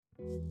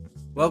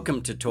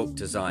Welcome to Talk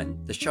Design,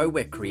 the show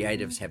where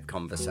creatives have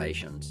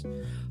conversations.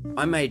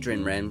 I'm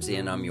Adrian Ramsey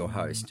and I'm your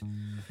host.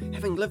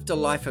 Having lived a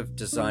life of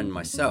design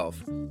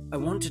myself, I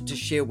wanted to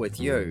share with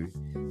you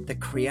the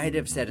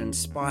creatives that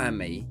inspire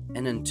me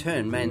and in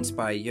turn may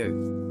inspire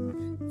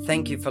you.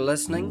 Thank you for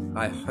listening.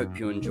 I hope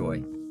you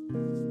enjoy.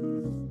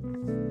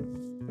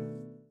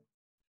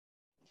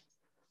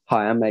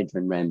 Hi, I'm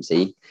Adrian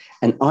Ramsey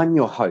and I'm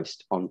your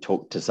host on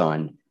Talk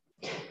Design.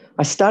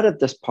 I started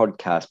this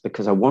podcast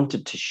because I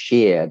wanted to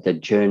share the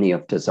journey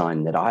of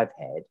design that I've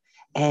had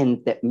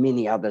and that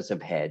many others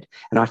have had.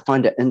 And I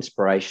find it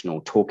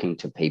inspirational talking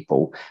to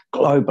people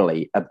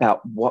globally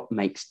about what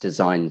makes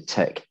design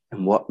tick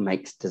and what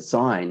makes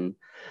design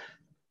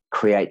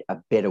create a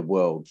better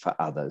world for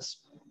others.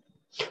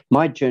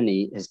 My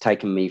journey has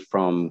taken me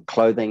from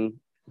clothing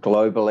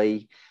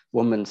globally,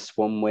 women's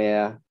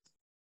swimwear,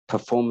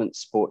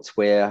 performance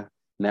sportswear,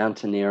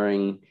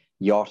 mountaineering,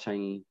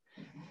 yachting,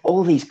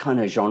 all these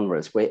kind of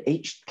genres where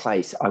each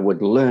place I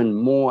would learn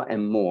more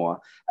and more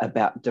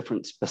about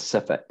different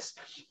specifics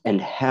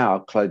and how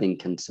clothing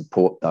can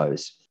support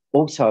those.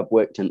 Also, I've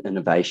worked in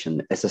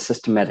innovation as a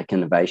systematic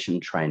innovation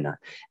trainer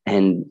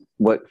and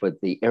worked with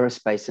the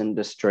aerospace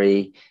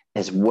industry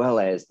as well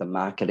as the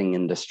marketing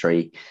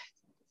industry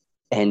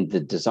and the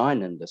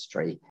design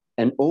industry.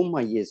 And all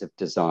my years of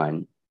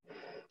design,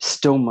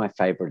 still my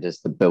favorite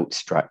is the built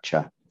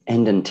structure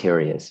and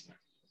interiors.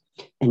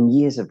 And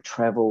years of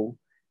travel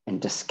and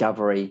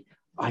discovery,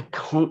 I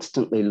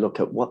constantly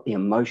look at what the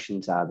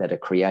emotions are that are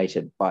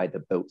created by the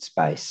built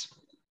space.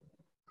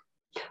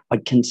 I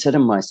consider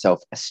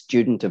myself a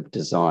student of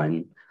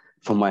design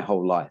for my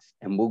whole life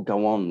and will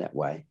go on that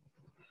way.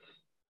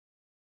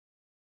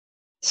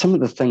 Some of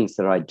the things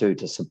that I do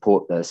to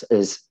support this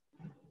is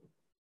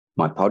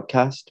my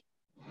podcast,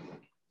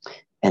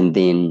 and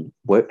then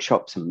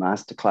workshops and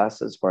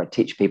masterclasses where I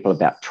teach people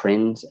about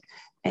trends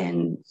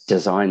and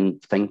design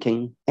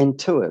thinking, and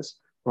tours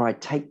where I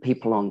take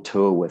people on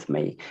tour with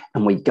me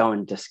and we go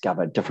and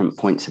discover different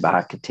points of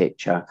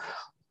architecture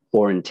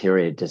or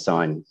interior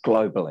design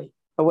globally.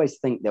 I always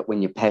think that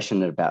when you're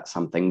passionate about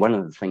something, one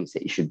of the things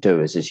that you should do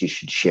is you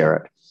should share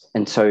it.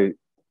 And so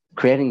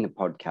creating the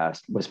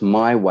podcast was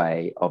my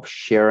way of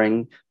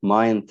sharing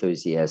my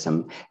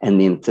enthusiasm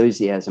and the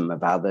enthusiasm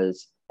of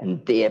others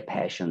and their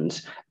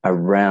passions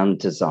around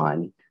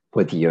design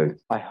with you.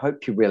 I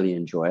hope you really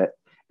enjoy it.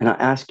 And I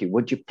ask you,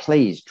 would you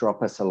please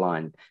drop us a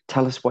line?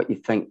 Tell us what you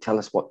think. Tell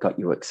us what got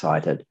you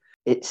excited.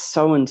 It's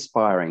so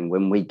inspiring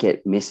when we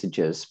get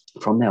messages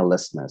from our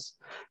listeners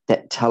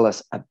that tell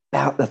us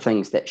about the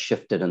things that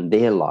shifted in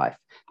their life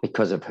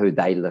because of who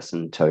they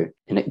listen to.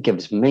 And it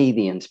gives me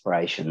the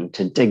inspiration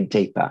to dig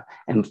deeper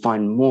and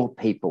find more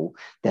people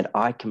that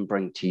I can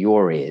bring to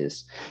your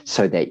ears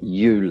so that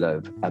you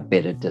live a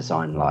better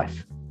design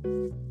life.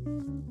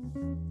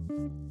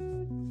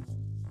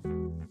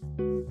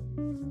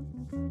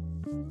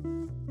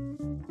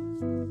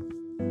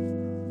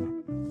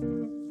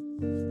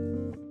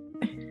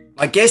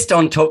 My guest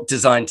on Talk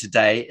Design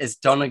today is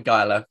Donna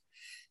Geiler.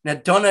 Now,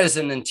 Donna is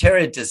an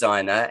interior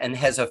designer and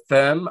has a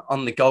firm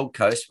on the Gold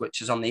Coast,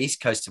 which is on the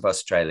east coast of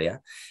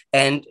Australia.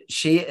 And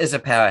she is a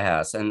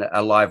powerhouse and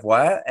a live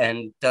wire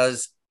and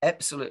does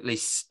absolutely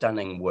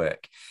stunning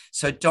work.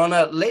 So,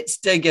 Donna, let's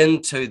dig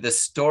into the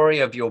story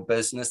of your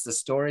business, the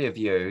story of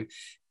you,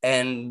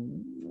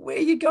 and where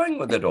you're going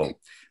with it all.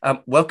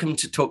 Welcome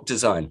to Talk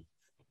Design.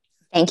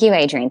 Thank you,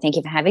 Adrian. Thank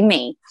you for having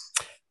me.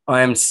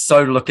 I am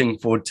so looking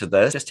forward to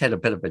this. Just had a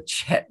bit of a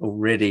chat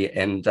already,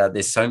 and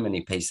there's so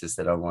many pieces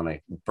that I want to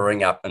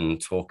bring up and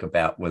talk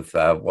about with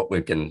what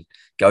we can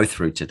go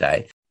through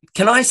today.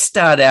 Can I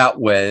start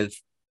out with,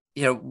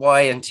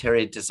 why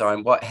interior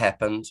design? What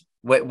happened?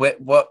 What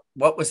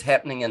was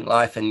happening in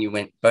life, and you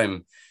went,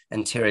 boom,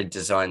 interior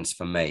design's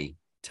for me.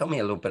 Tell me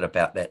a little bit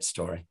about that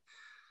story.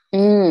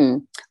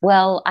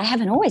 Well, I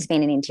haven't always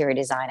been an interior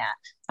designer.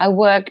 I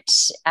worked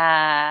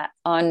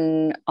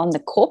on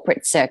the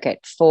corporate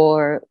circuit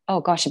for,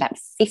 about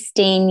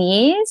 15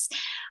 years.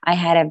 I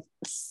had a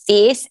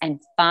fierce and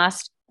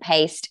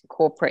fast-paced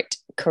corporate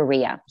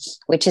career,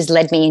 which has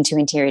led me into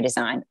interior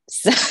design.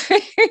 So,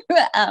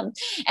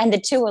 and the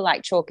two are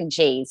like chalk and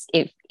cheese,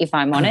 if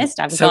I'm honest.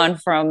 I've gone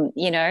from,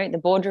 the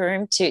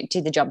boardroom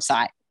to the job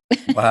site.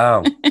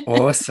 Wow.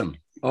 Awesome.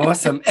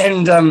 Awesome.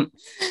 And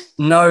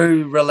no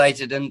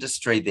related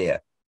industry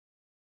there?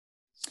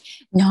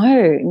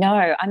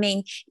 No. I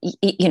mean,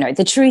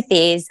 the truth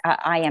is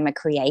I am a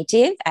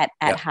creative at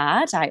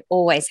heart. I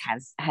always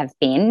have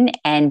been.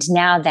 And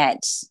now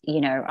that,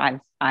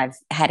 I've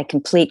had a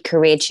complete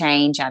career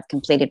change. I've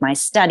completed my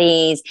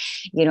studies.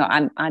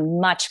 I'm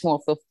much more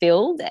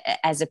fulfilled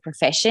as a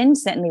profession.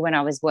 Certainly when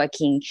I was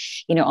working,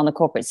 on the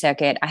corporate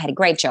circuit, I had a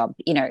great job.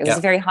 It was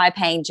a very high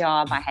paying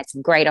job. I had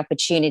some great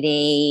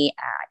opportunity.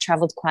 I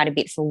traveled quite a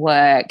bit for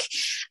work.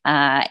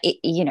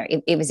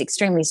 It was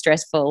extremely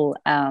stressful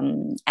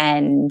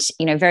and,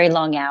 very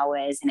long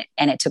hours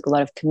and it took a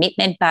lot of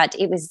commitment, but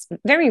it was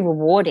very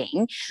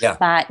rewarding. Yeah.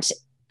 But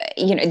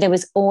there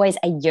was always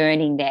a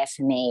yearning there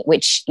for me,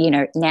 which,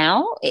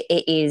 now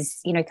it is,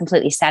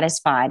 completely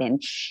satisfied,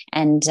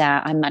 and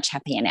I'm much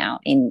happier now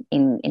in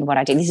what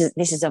I do.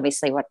 This is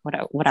obviously what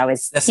I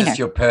was, this is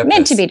your purpose,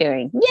 meant to be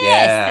doing.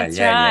 Yes, that's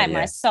right.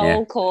 My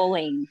soul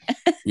calling.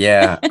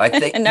 Yeah, I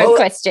think no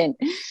question.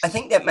 I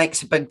think that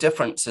makes a big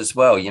difference as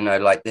well.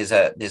 Like there's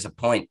a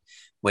point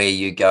where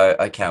you go,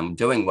 okay, I'm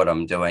doing what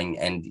I'm doing,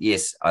 and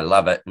yes, I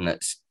love it, and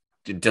it's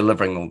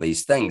delivering all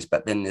these things.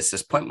 But then there's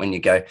this point when you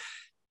go,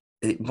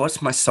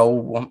 what's my soul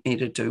want me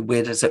to do?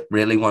 Where does it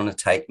really want to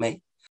take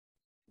me?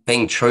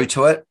 Being true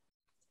to it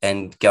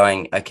and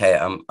going, okay,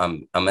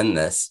 I'm in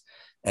this.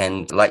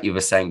 And like you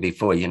were saying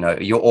before,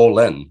 you're all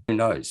in. Who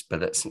knows?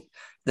 But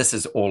this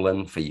is all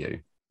in for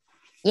you.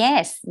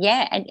 Yes,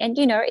 yeah, and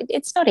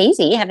it's not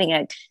easy having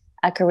a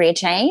career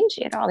change.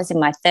 I was in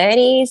my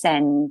 30s,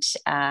 and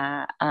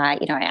I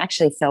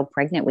actually fell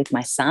pregnant with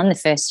my son the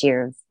first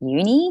year of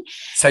uni.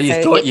 So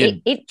you thought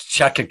you'd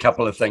chuck a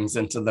couple of things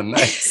into the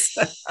mix.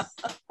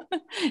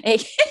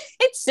 It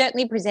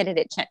certainly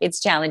presented its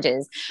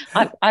challenges.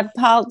 I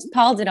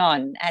piled it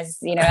on, as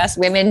us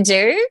women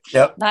do.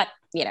 Yep. But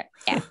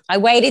I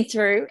waded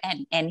through,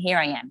 and here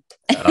I am.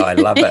 Oh, I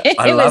love it.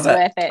 I love it.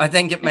 Worth it. I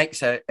think it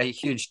makes a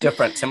huge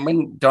difference. And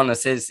when Donna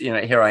says,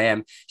 here I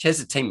am, she has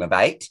a team of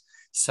 8.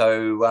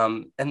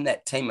 So in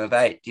that team of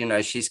 8,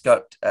 she's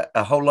got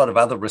a whole lot of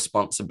other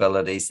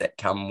responsibilities that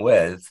come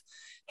with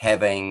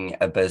having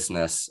a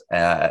business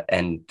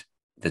and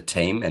the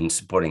team and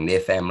supporting their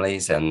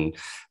families and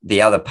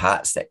the other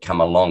parts that come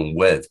along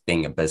with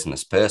being a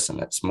business person.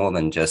 It's more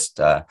than just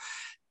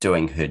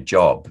doing her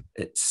job.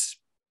 It's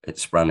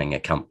running a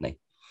company.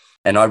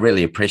 And I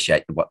really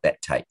appreciate what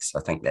that takes. I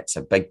think that's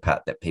a big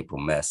part that people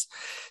miss.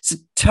 So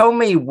tell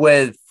me,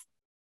 with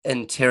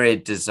interior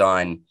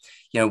design,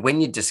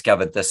 when you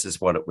discovered this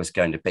is what it was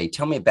going to be,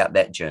 tell me about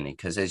that journey.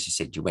 Because as you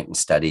said, you went and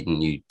studied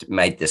and you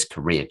made this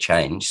career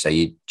change. So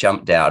you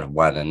jumped out of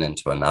one and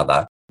into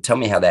another. Tell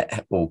me how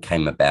that all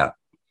came about.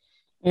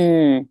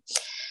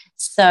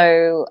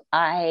 So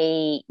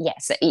I've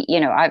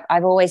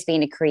always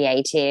been a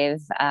creative.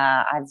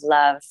 I've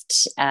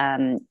loved,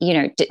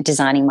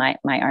 designing my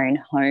own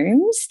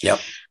homes. Yep.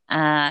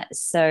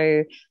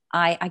 So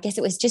I guess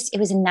it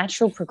was a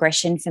natural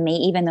progression for me,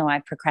 even though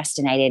I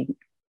procrastinated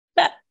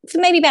for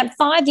maybe about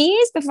 5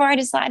 years before I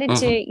decided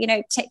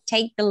to,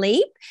 take the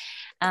leap.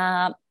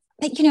 But,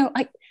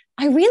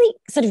 I really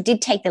sort of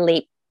did take the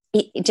leap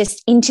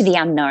just into the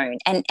unknown.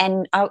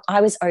 And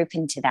I was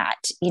open to that.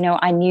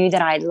 I knew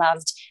that I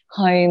loved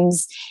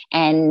homes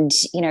and,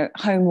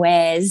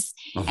 homewares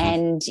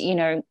and,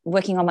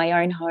 working on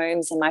my own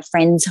homes and my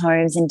friends'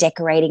 homes and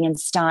decorating and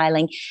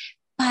styling.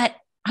 But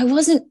I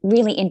wasn't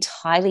really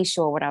entirely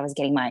sure what I was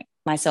getting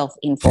myself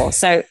in for.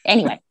 So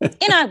anyway,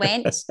 in I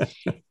went.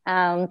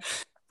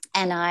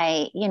 And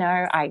I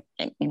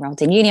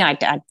enrolled in uni.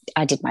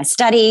 I did my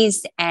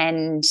studies,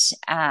 and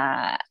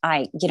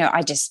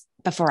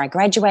before I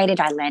graduated,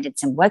 I landed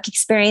some work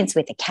experience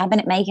with a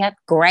cabinet maker.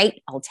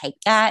 Great, I'll take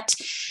that.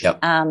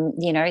 Yep.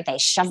 They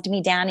shoved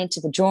me down into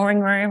the drawing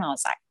room. I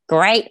was like,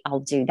 great,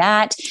 I'll do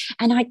that.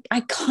 And I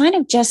kind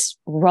of just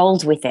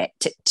rolled with it,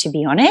 to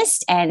be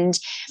honest.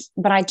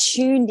 But I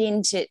tuned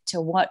into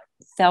what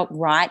felt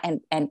right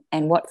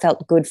and what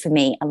felt good for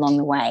me along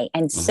the way.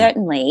 And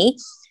certainly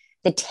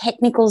the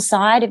technical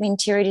side of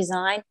interior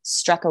design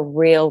struck a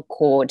real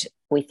chord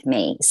with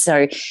me.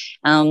 So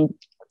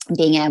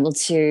being able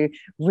to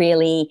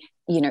really,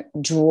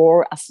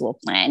 draw a floor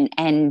plan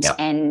and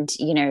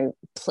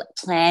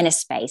plan a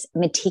space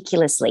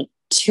meticulously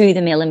to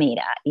the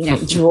millimeter,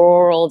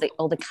 draw all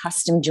the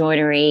custom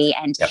joinery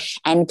and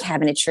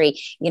cabinetry,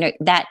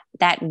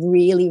 that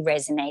really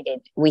resonated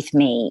with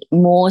me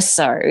more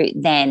so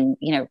than,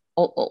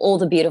 all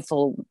the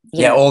beautiful,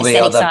 all the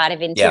aesthetic other side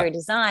of interior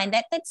design.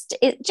 That's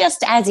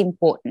just as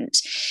important.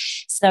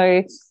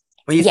 So,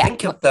 well, you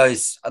think of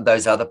those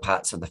other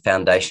parts of the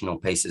foundational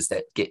pieces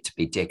that get to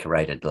be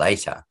decorated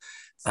later.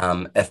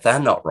 If they're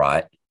not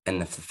right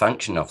and if the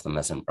function of them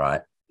isn't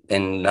right,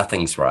 then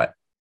nothing's right.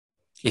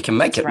 You can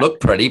make it look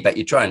pretty, but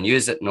you try and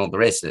use it and all the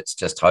rest, it's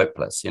just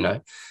hopeless, It's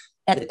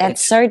like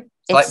so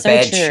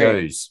bad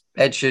true. shoes.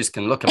 Bad shoes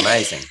can look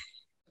amazing.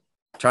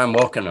 Try and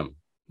walk in them.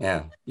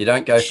 Yeah, you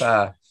don't go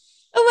far.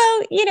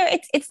 Well,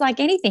 it's like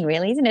anything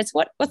really, isn't it? It's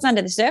what's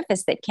under the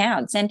surface that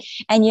counts. And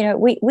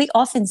we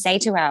often say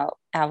to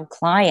our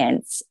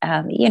clients,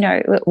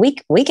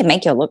 we can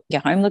make your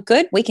home look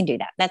good. We can do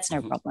that. That's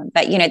no problem.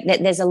 But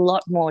there's a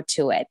lot more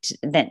to it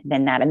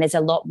than that, and there's a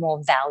lot more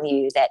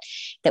value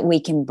that we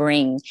can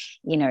bring,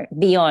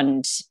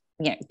 beyond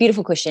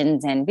beautiful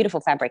cushions and beautiful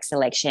fabric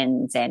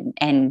selections and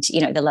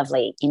the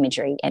lovely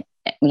imagery at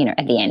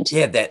the end.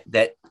 Yeah,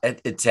 that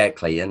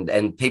exactly.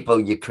 And people,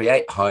 you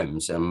create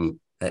homes.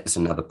 That's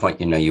another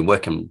point. You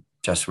work in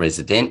just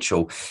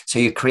residential, so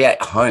you create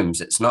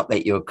homes. It's not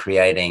that you're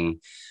creating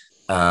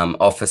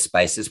office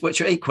spaces,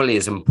 which are equally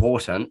as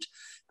important.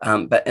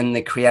 But in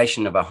the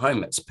creation of a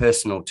home, it's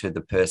personal to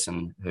the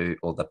person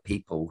or the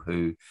people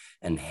who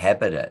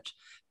inhabit it,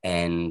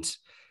 and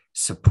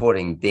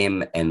supporting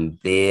them and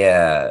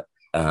their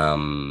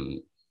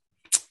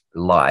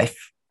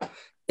life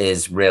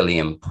is really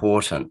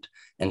important.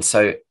 And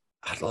so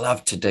I'd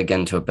love to dig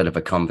into a bit of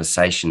a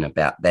conversation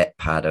about that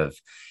part of,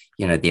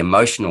 the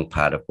emotional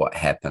part of what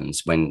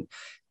happens when,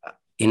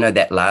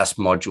 that last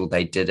module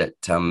they did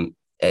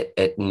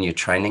in your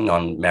training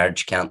on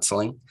marriage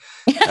counseling.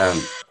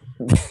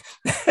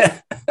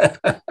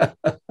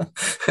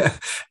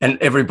 And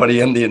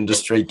everybody in the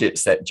industry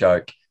gets that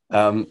joke.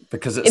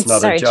 Because it's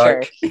not so a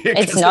joke.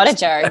 It's not a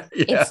joke.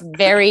 Yeah. It's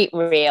very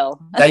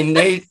real. They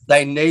need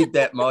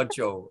that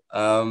module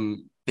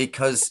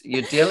because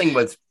you're dealing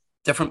with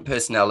different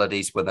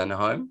personalities within a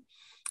home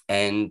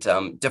and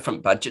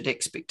different budget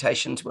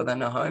expectations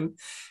within a home.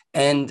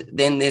 And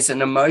then there's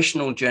an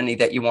emotional journey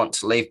that you want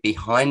to leave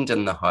behind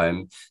in the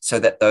home so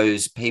that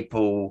those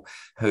people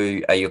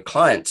who are your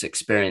clients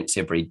experience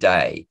every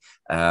day.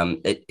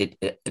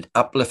 It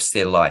uplifts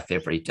their life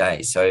every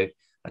day. So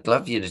I'd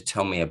love you to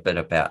tell me a bit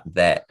about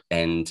that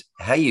and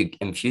how you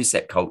infuse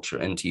that culture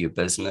into your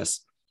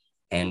business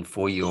and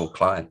for your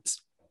clients.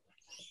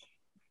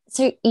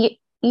 So,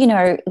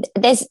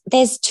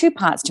 there's two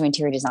parts to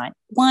interior design.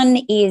 One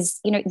is,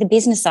 the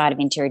business side of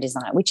interior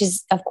design, which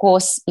is, of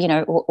course,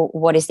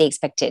 what is the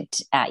expected,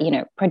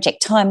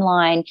 project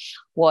timeline,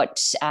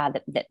 what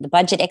the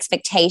budget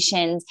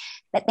expectations.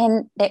 But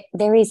then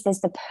there's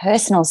the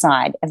personal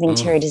side of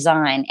interior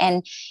design.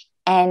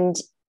 And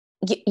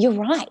you're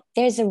right.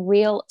 There's a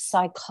real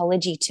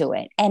psychology to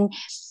it. And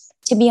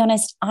to be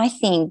honest, I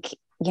think,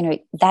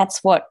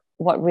 that's what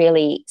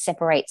really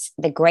separates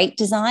the great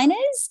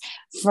designers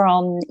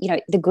from,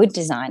 the good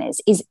designers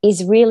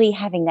is really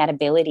having that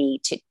ability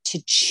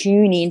to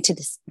tune into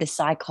the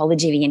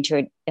psychology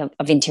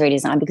of interior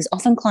design, because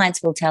often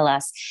clients will tell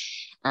us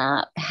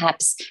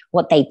perhaps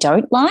what they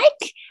don't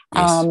like.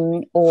 Yes.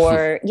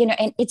 Or,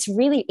 and it's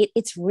really,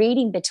 it's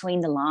reading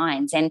between the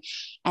lines and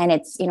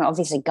it's,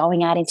 obviously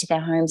going out into their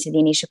homes for the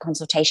initial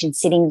consultation,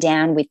 sitting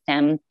down with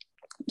them,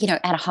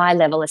 at a high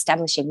level,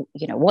 establishing,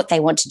 what they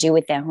want to do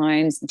with their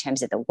homes in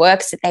terms of the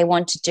works that they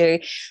want to do.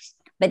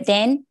 But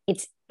then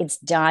it's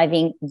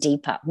diving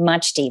deeper,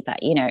 much deeper.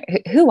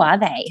 Who are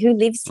they? Who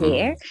lives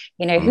here?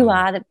 Who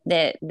are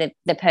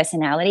the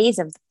personalities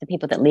of the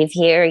people that live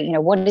here?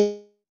 What is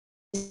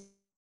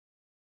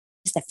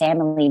the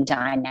family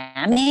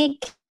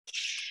dynamic?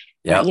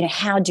 Yeah.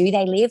 How do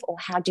they live, or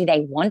how do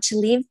they want to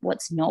live?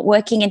 What's not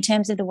working in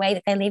terms of the way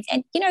that they live?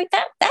 And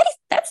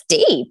that's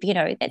deep.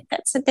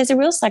 There's a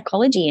real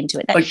psychology into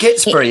it. It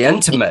gets very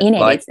intimate.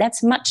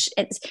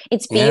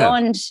 It's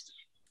beyond.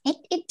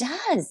 It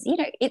does.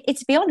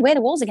 It's beyond where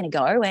the walls are going to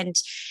go, and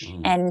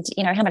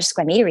how much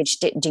square meterage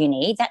do you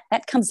need?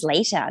 That comes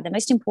later. The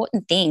most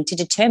important thing to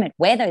determine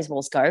where those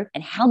walls go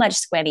and how much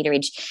square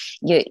meterage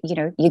you're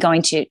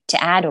going to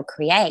add or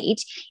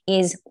create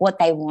is what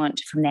they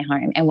want from their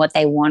home and what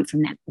they want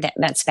from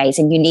that space.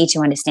 And you need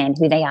to understand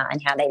who they are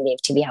and how they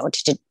live to be able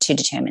to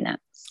determine that.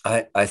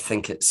 I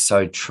think it's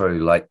so true.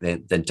 Like the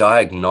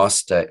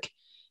diagnostic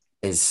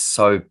is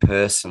so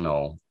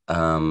personal.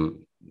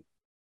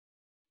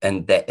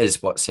 And that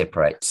is what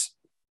separates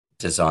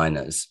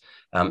designers,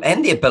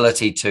 and the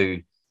ability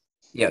to,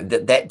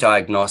 that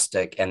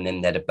diagnostic, and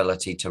then that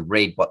ability to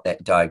read what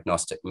that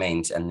diagnostic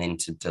means, and then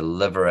to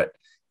deliver it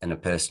in a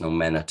personal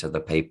manner to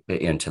the people,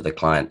 to the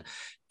client,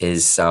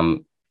 is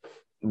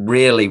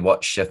really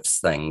what shifts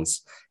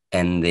things,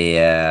 and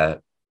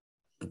the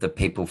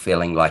people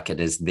feeling like it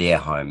is their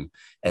home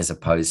as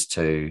opposed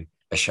to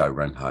a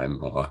showroom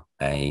home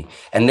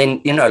and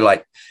then,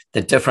 like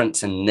the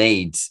difference in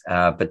needs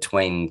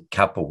between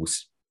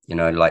couples,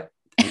 I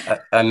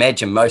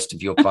imagine most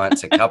of your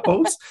clients are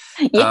couples.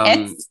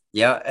 Yes.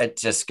 It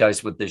just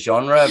goes with the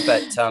genre,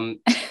 but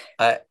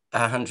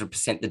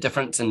 100% the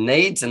difference in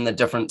needs and the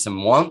difference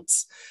in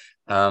wants.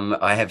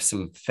 I have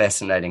some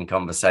fascinating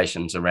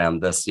conversations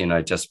around this,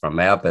 just from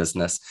our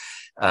business.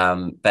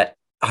 But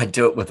I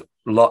do it with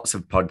lots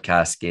of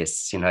podcast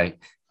guests,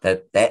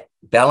 that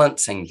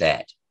balancing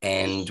that.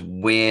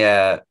 And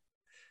where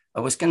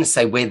I was going to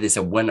say where there's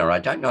a winner, I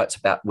don't know it's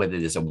about whether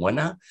there's a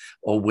winner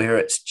or where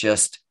it's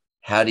just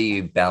how do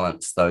you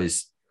balance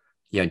those,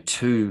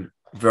 two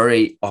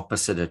very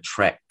opposite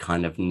attract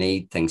kind of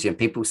need things.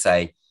 People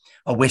say,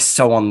 oh, we're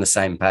so on the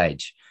same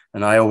page.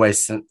 And I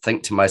always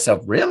think to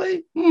myself,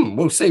 really?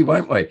 We'll see,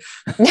 won't we?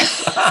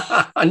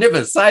 I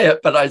never say it,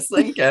 but I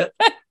think it.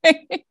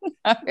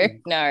 That's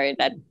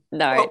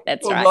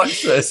right.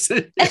 Watch this.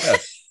 Yeah.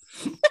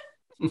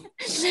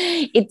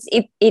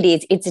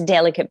 It's a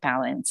delicate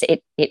balance.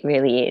 It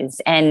really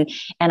is. And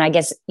I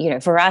guess,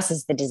 for us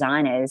as the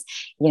designers,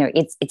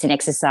 it's an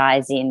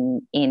exercise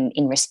in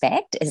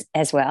respect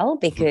as well,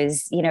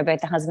 because,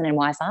 both the husband and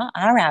wife are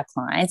our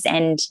clients.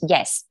 And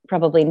yes,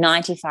 probably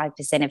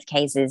 95% of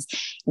cases,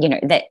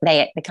 that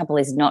the couple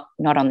is not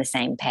on the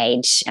same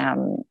page,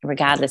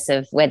 regardless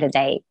of whether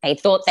they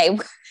thought they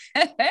were.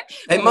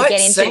 They might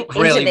sync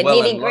really into the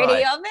well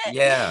nitty-gritty of it.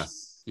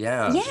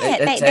 Yeah.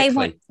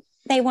 Exactly.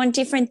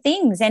 different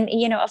things, and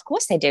of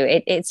course they do.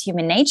 It's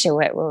human nature.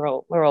 We're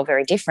all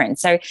very different.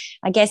 So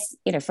I guess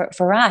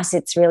for us,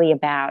 it's really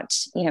about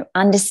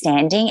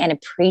understanding and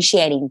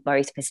appreciating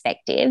both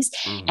perspectives,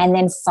 and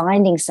then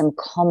finding some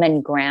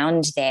common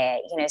ground there.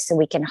 So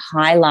we can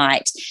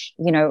highlight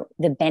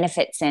the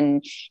benefits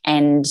and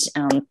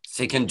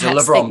so you can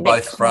deliver on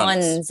both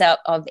fronts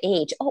of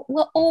each,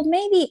 or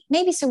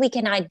maybe so we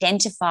can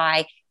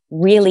identify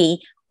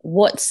really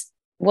what's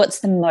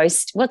most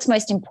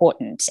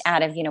important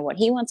out of what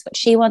he wants, what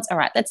she wants. All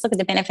right, let's look at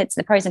the benefits,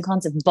 the pros and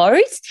cons of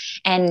both,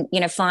 and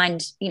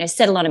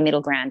settle on a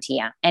middle ground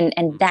here, and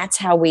that's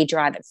how we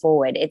drive it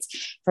forward.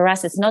 For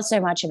us, it's not so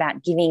much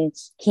about giving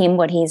him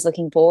what he's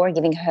looking for,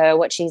 giving her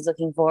what she's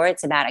looking for.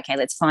 It's about, okay,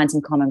 let's find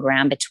some common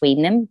ground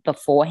between them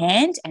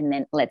beforehand, and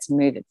then let's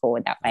move it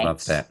forward that way.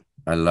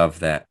 I love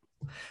that.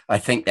 I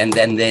think, and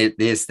then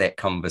there's that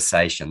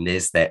conversation,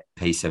 there's that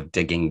piece of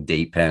digging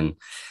deep in.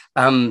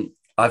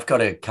 I've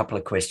got a couple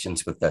of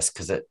questions with this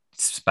because it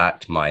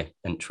sparked my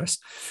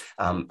interest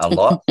a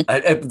lot.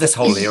 This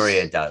whole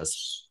area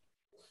does.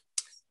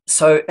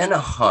 So in a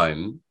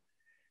home,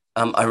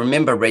 I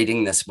remember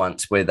reading this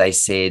once where they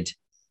said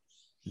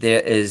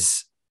there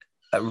is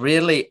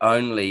really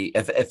only,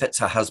 if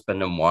it's a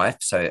husband and wife,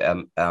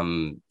 so a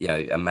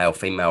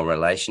male-female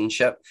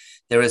relationship,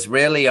 there is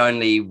really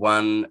only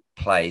one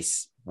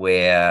place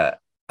where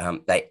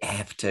they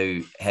have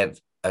to have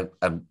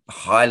a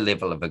high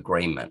level of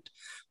agreement,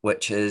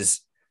 which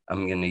is,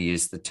 I'm going to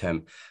use the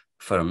term,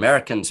 for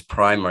Americans,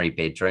 primary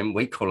bedroom.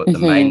 We call it the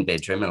main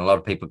bedroom, and a lot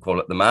of people call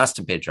it the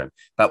master bedroom.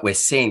 But we're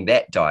seeing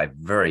that die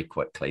very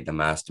quickly, the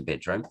master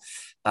bedroom.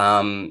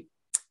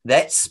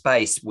 That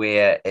space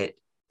where it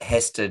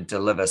has to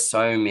deliver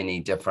so many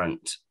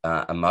different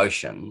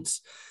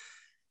emotions.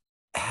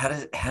 How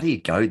do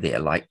you go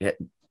there?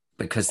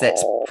 Because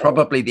that's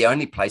probably the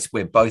only place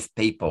where both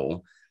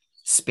people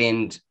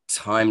spend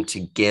time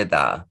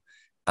together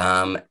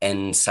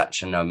in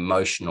such an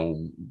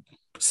emotional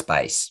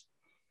space.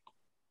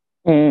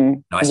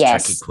 Nice,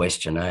 yes. tricky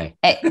question, eh?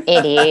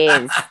 It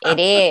is. It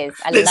is.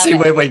 Let's see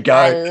where we go.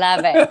 I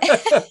love it.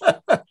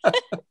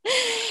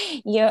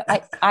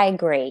 I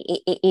agree.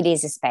 It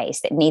is a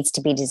space that needs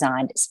to be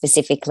designed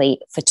specifically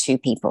for two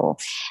people.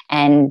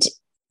 And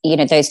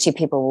those two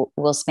people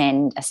will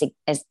spend a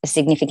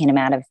significant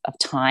amount of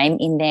time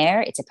in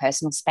there. It's a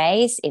personal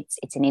space.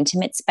 It's an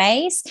intimate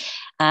space.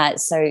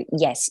 So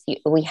yes,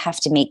 we have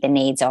to meet the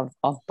needs of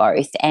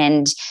both.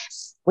 And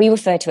we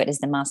refer to it as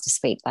the master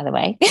suite, by the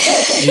way.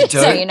 You do?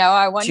 So,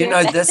 I wonder. Do you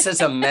know, this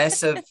is a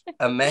massive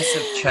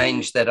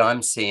change that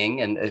I'm seeing.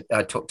 And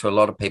I talk to a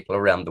lot of people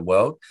around the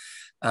world.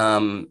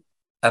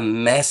 A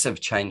massive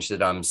change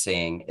that I'm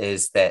seeing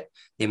is that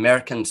the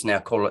Americans now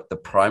call it the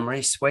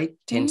primary suite,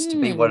 tends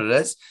to be what it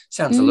is.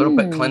 Sounds a little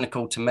bit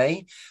clinical to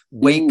me.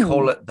 We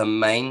call it the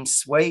main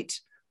suite,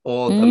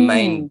 or the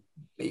main,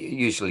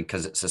 usually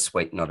because it's a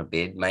suite, not a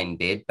bed, main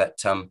bed. But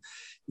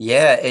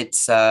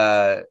it's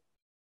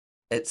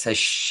a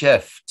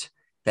shift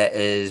that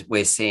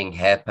we're seeing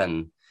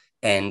happen.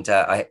 And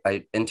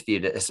I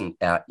interviewed, it isn't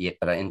out yet,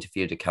 but I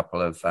interviewed a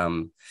couple of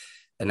an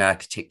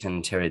architect and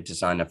interior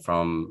designer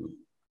from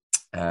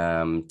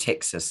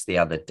Texas the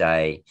other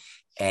day,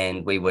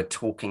 and we were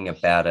talking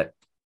about it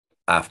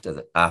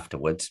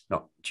afterwards,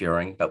 not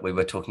during, but we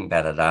were talking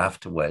about it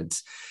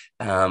afterwards,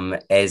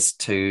 as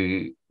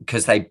to,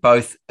 because they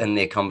both in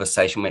their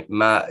conversation went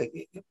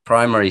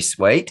primary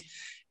suite.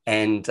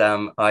 And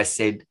I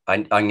said,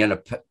 I'm going to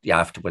put,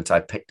 afterwards I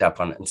picked up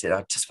on it and said,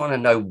 I just want to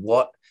know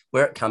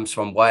where it comes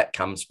from, why it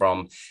comes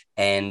from,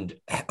 and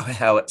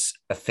how it's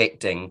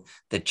affecting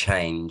the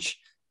change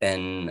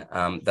in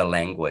the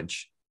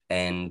language.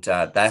 And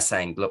they're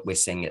saying, look, we're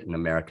seeing it in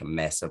America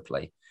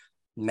massively.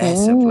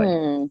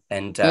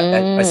 And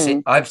I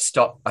said, I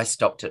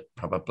stopped it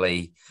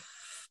probably,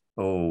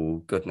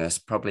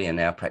 probably in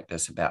our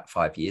practice about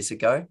 5 years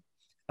ago.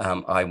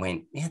 I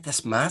went,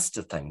 this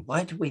master thing,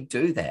 why do we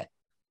do that?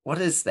 What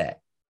is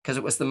that? Because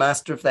it was the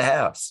master of the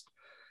house.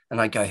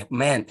 And I go,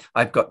 man,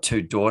 I've got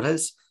two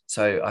daughters.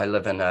 So I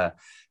live in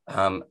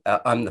I'm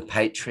the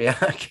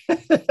patriarch.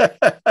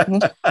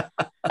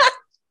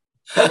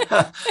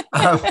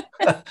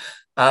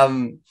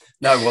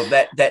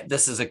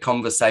 This is a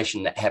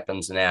conversation that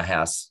happens in our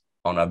house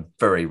on a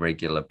very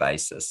regular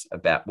basis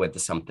about whether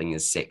something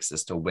is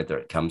sexist or whether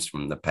it comes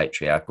from the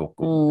patriarchal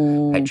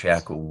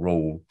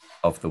rule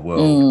of the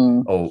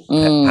world, or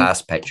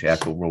past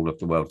patriarchal rule of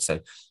the world. So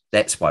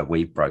that's why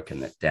we've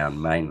broken it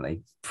down,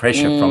 mainly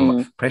pressure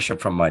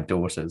from my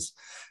daughters.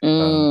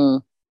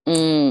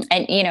 And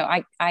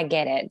I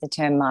get it, the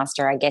term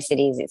master, I guess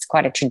it's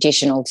quite a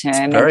traditional term,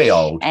 it's very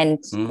old, and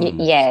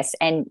yes,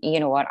 and you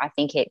know what, I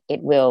think it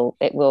will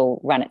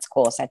run its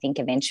course, I think,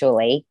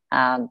 eventually,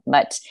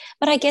 but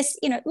I guess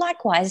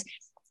likewise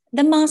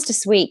the master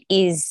suite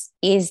is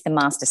the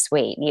master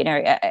suite.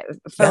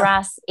 For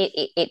us,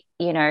 it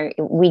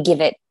we give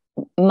it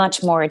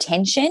much more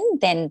attention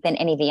than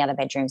any of the other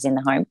bedrooms in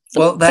the home,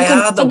 for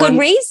good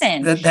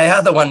reason. They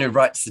are the one who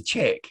writes the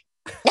check.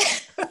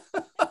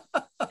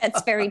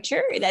 That's very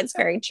true. That's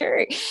very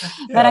true.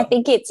 But I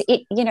think it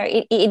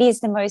is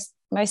the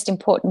most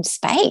important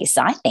space,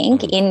 I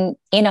think, in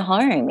a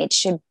home. It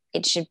should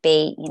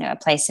be, a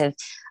place of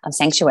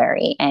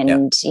sanctuary and,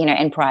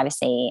 and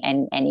privacy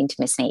and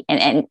intimacy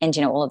and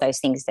all of those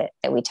things that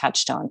we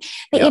touched on.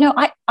 But,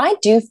 I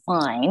do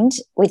find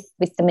with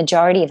the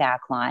majority of our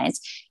clients,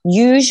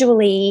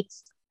 usually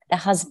the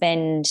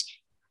husband,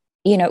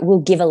 will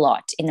give a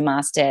lot in the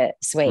master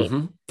suite.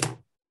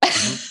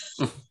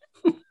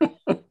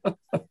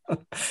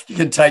 You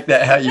can take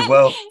that how you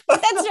will.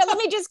 Let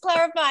me just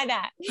clarify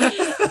that.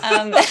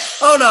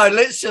 Oh no,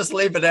 let's just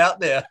leave it out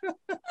there.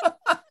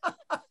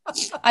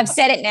 I've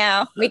said it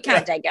now. We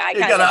can't take it.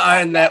 You've got to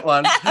own that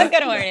one. I've got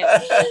to own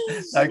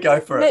it. No,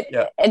 go for it.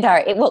 Yeah.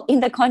 No, in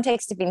the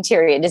context of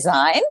interior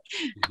design,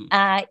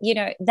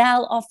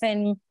 they'll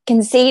often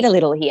concede a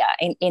little here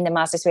in the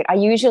master suite. I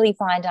usually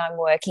find I'm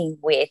working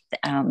with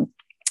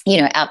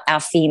our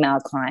female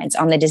clients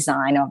on the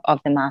design of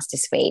the master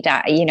suite.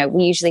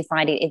 We usually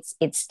find it's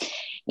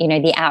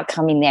the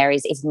outcome in there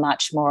is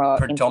much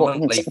more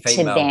important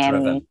to them.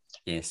 Driven.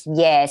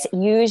 Yes.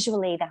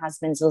 Usually the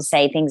husbands will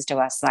say things to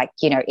us like,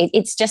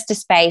 it's just a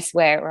space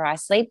where I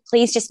sleep.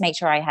 Please just make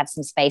sure I have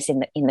some space in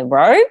the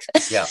robe.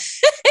 Yeah.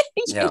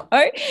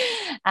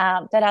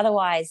 But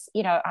otherwise,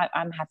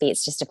 I'm happy.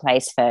 It's just a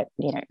place for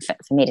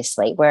me to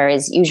sleep.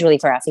 Whereas usually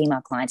for our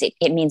female clients,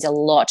 it means a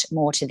lot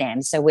more to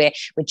them. So we're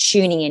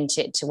tuning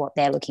into what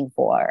they're looking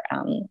for.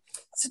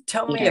 So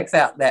tell me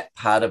about that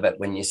part of it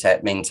when you say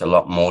it means a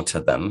lot more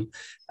to them.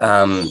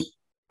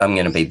 I'm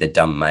going to be the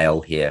dumb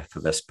male here for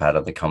this part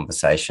of the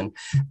conversation.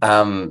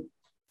 And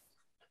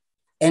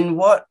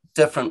what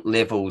different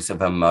levels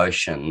of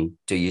emotion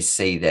do you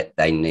see that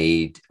they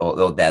need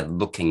or they're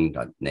looking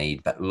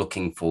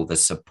for the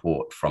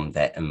support from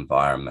that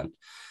environment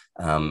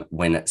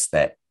when it's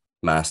that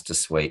master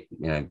suite,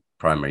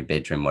 primary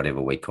bedroom,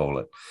 whatever we call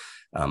it?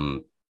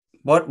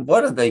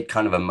 What are the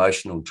kind of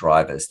emotional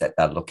drivers that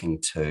they're looking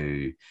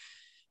to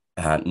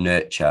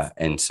nurture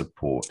and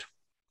support?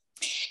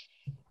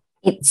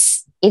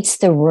 It's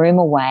the room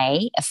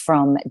away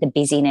from the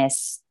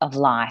busyness of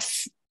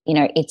life.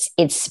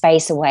 It's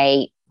space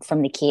away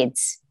from the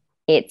kids.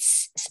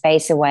 It's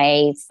space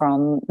away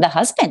from the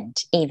husband,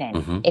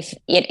 even if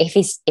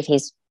he's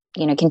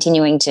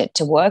continuing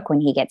to work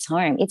when he gets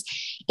home.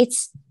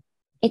 It's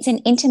an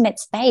intimate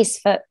space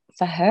for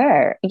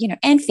her,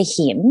 and for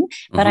him.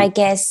 But I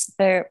guess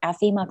for our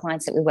female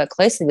clients that we work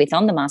closely with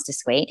on the master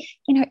suite,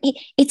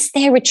 it's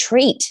their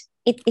retreat.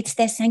 It's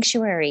their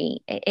sanctuary.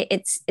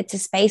 It's a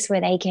space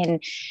where they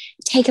can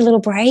take a little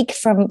break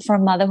from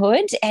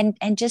motherhood and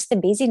just the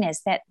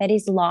busyness that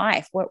is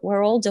life.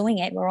 We're all doing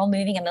it. We're all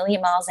moving a million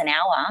miles an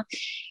hour,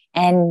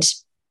 and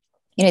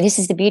this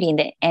is the beauty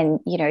and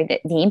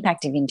the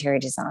impact of interior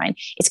design.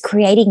 It's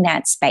creating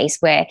that space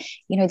where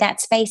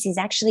that space is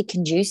actually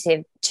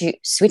conducive to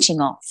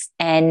switching off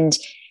and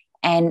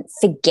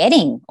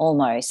forgetting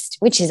almost,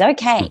 which is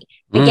okay.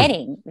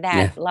 Forgetting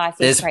that life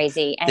is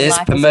crazy and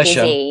life is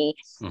busy.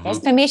 There's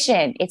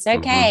permission. It's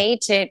okay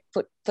to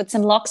put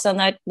some locks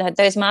on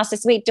those master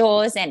suite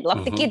doors and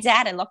lock the kids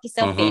out and lock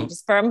yourself in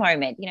just for a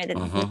moment.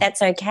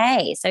 That's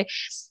okay. So,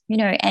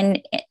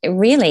 and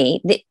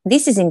really,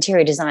 this is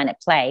interior design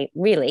at play,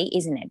 really,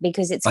 isn't it?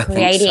 Because it's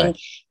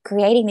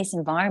creating this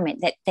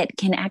environment that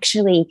can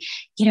actually,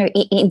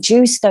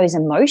 induce those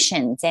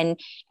emotions and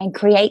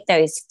create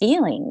those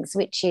feelings,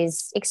 which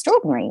is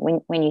extraordinary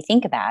when you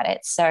think about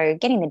it. So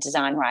getting the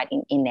design right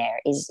in there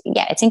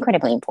it's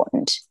incredibly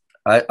important.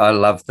 I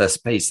love this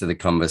piece of the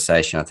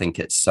conversation. I think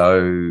it's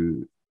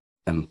so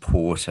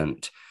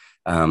important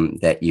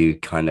that you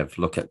kind of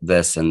look at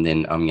this, and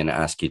then I'm going to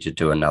ask you to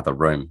do another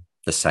room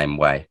the same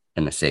way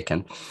in a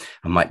second.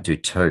 I might do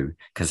two,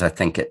 because I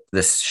think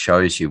this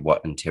shows you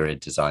what interior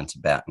design's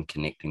about and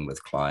connecting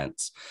with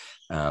clients.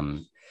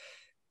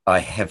 I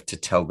have to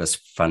tell this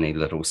funny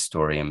little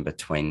story in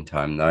between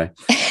time, though.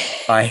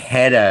 I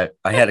had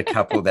a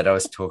couple that I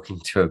was talking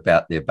to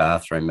about their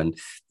bathroom, and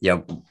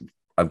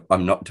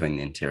I'm not doing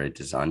the interior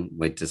design.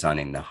 We're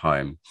designing the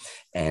home.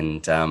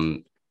 And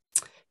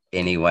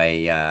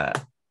anyway, I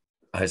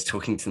was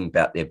talking to them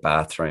about their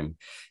bathroom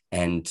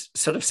and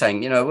sort of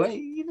saying,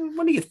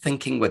 what are you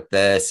thinking with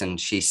this? And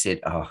she said,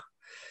 I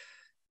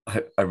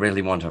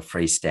really want a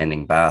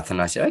freestanding bath.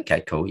 And I said,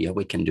 okay, cool. Yeah,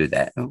 we can do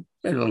that.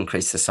 It'll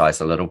increase the size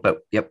a little, but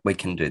yep, we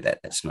can do that.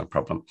 That's no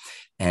problem.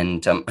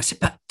 And I said,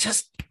 but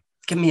just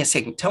give me a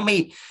second. Tell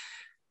me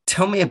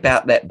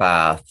about that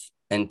bath,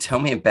 and tell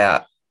me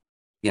about,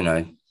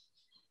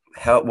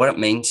 what it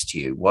means to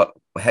you,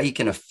 how you're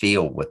going to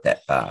feel with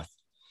that bath.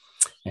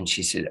 And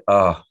she said,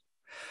 I'm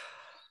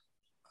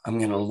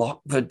going to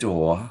lock the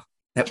door.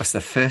 That was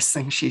the first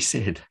thing she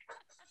said.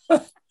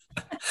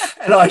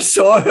 And I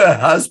saw her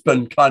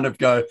husband kind of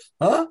go,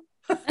 huh?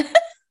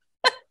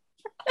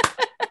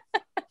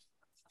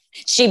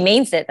 She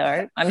means it,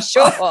 though, I'm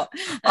sure.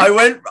 I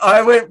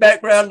went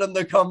back round in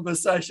the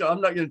conversation.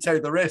 I'm not going to tell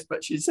you the rest,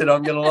 but she said,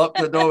 I'm going to lock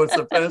the door was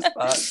the first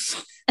part.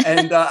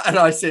 And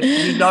I said,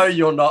 you know,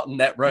 you're not in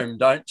that room,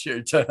 don't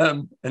you, to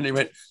him? And he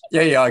went,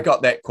 yeah, I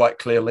got that quite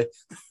clearly.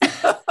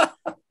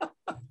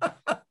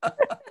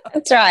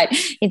 That's right.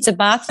 It's a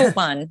bath for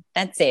one.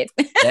 That's it.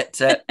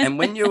 That's it. And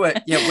when you were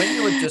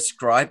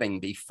describing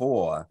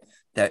before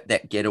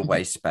that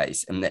getaway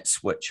space and that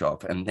switch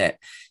off and that,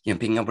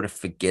 being able to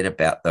forget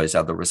about those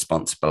other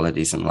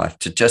responsibilities in life,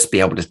 to just be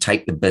able to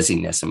take the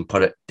busyness and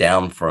put it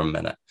down for a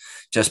minute,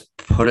 just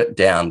put it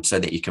down so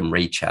that you can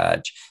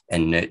recharge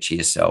and nurture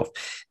yourself.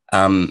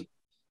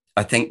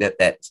 I think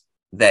that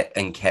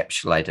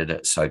encapsulated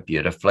it so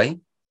beautifully.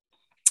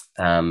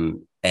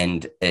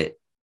 And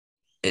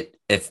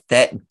if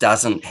that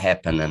doesn't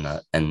happen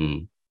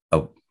in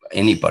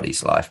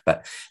anybody's life,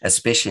 but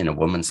especially in a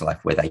woman's life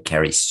where they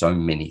carry so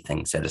many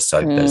things that are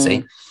so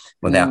busy,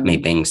 without me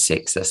being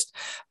sexist,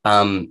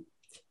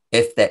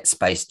 if that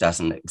space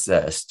doesn't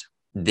exist,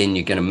 then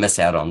you're going to miss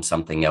out on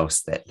something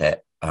else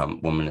that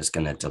woman is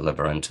going to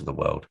deliver into the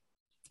world.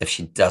 If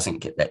she doesn't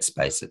get that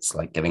space, it's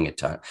like giving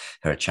her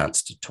a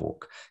chance to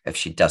talk. If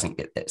she doesn't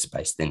get that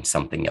space, then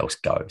something else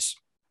goes.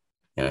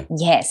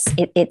 Yes,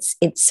 it's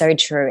so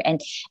true.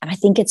 And I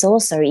think it's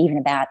also even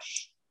about,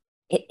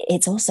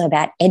 it's also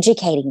about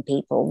educating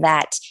people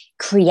that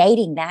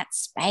creating that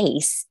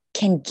space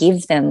can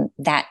give them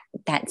that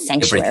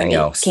sanctuary,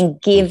 can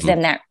give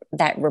them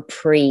that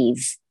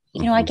reprieve.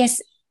 I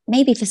guess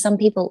maybe for some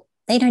people,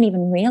 they don't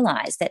even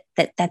realize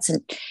that's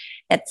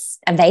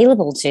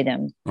available to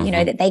them,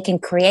 that they can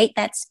create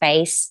that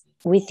space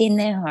within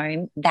their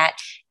home that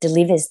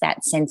delivers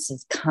that sense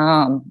of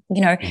calm.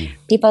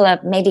 People are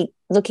maybe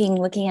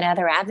looking at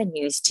other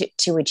avenues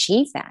to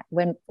achieve that,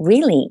 when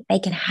really they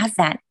can have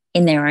that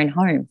in their own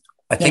home.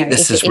 I think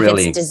this is if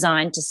really it's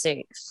designed to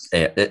suit.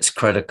 Yeah, it's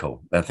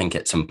critical. I think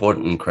it's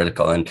important and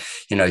critical. And,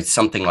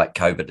 something like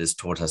COVID has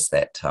taught us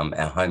that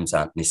our homes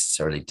aren't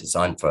necessarily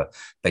designed for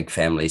big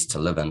families to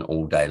live in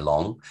all day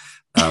long.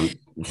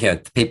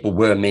 People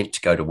were meant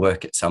to go to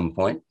work at some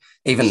point.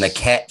 Even the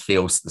cat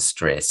feels the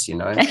stress,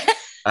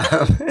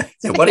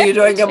 So what are you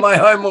doing in my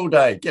home all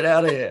day? Get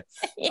out of here.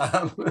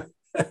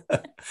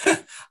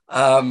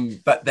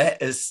 But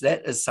that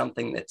is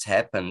something that's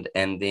happened.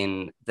 And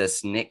then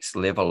this next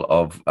level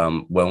of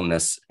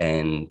wellness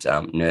and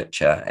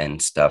nurture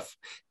and stuff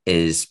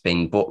is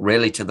being brought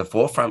really to the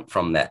forefront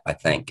from that, I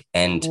think,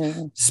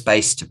 and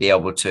space to be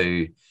able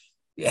to,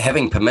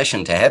 having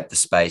permission to have the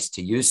space,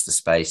 to use the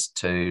space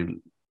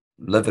to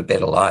live a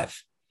better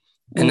life.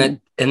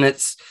 And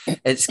it's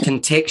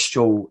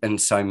contextual in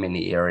so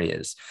many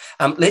areas.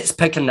 Let's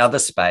pick another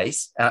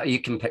space. You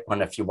can pick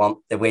one if you want,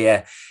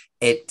 where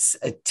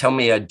tell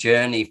me a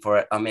journey for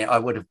it. I mean, I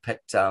would have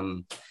picked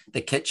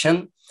the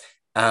kitchen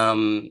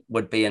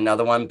would be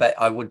another one, but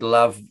I would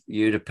love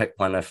you to pick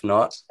one if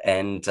not.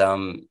 And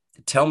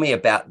tell me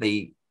about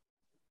the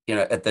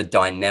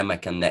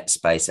dynamic in that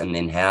space, and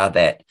then how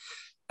that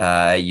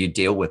you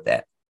deal with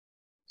that.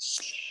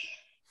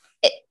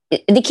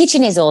 The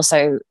kitchen is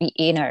also,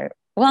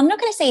 well, I'm not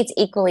going to say it's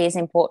equally as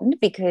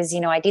important, because,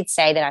 I did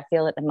say that I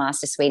feel that the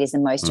master suite is the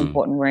most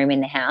important room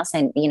in the house.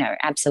 And,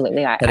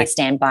 absolutely, I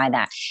stand by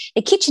that.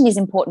 The kitchen is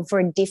important for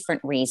a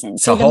different reason.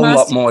 It's a whole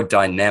lot more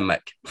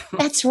dynamic.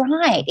 That's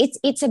right.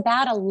 It's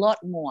about a lot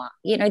more.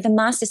 The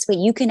master suite,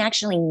 you can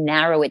actually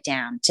narrow it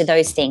down to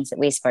those things that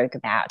we spoke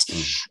about.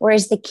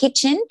 Whereas the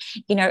kitchen,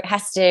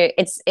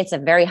 it's a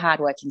very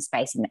hardworking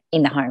space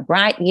in the home,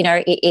 right?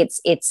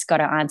 It's got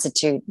to answer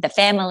to the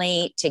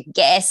family, to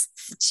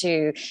guests,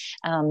 to,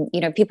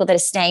 people that are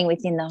staying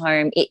within the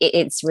home.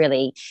 It's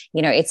really,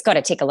 it's got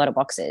to tick a lot of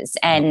boxes,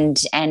 and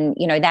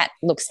that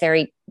looks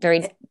very,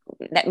 very,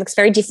 that looks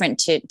very different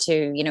to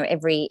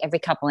every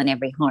couple in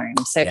every home.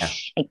 So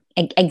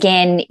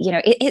again,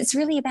 it's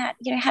really about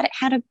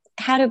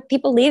how do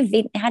people live?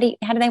 How do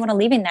they want to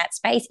live in that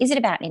space? Is it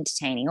about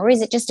entertaining, or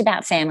is it just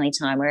about family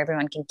time where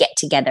everyone can get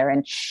together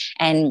and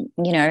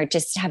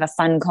just have a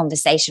fun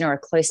conversation or a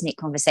close-knit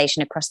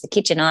conversation across the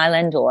kitchen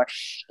island? Or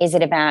is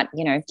it about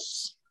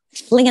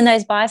flinging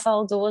those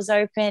bifold doors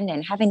open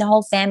and having the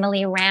whole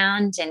family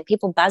around and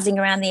people buzzing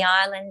around the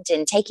island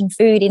and taking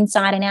food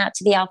inside and out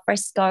to the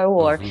alfresco?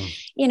 Or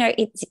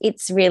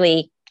it's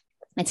really,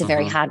 it's a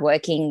very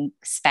hardworking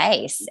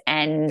space,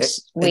 and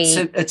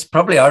it's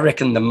probably, I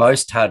reckon, the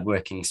most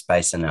hardworking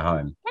space in a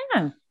home.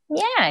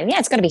 Yeah.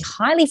 It's got to be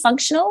highly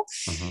functional.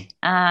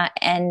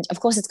 And of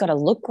course, it's got to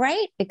look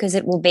great, because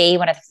it will be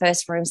one of the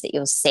first rooms that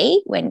you'll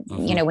see when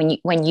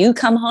you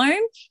come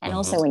home, and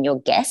also when your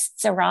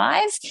guests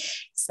arrive.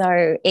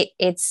 So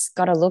it's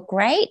got to look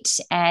great.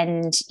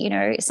 And,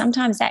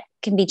 sometimes that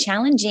can be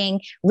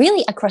challenging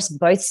really across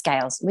both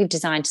scales. We've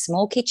designed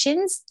small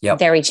kitchens,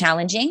 very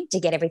challenging to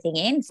get everything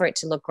in, for it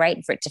to look great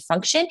and for it to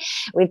function.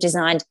 We've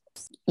designed,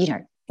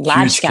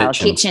 large scale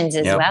kitchens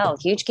as well,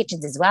 huge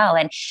kitchens as well.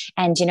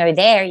 And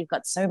there you've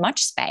got so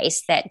much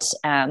space that,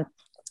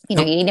 you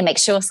need to make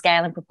sure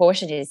scale and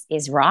proportion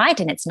is right.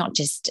 And it's not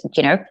just,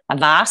 a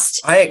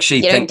vast, I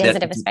actually think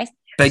desert of a space.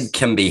 big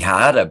can be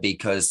harder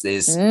because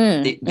there's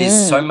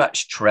so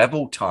much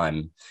travel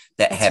time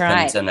that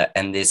happens in it,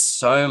 and there's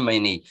so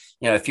many,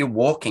 if you're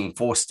walking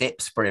 4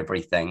 steps for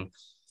everything,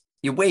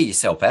 you wear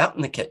yourself out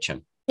in the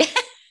kitchen.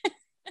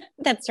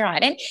 That's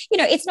right. And,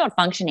 it's not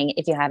functioning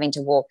if you're having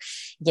to walk,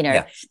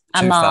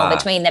 a mile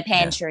between the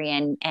pantry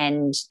and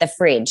the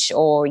fridge,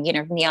 or,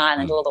 from the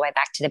island all the way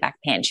back to the back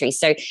pantry.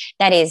 So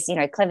that is,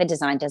 clever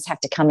design does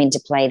have to come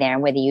into play there,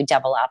 and whether you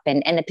double up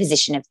and the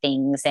position of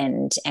things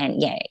and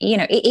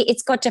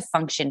it's got to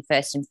function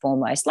first and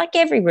foremost, like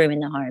every room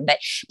in the home, but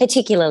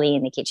particularly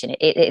in the kitchen,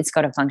 it's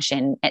got to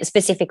function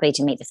specifically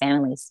to meet the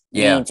family's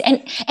needs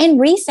and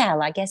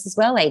resale, I guess, as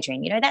well,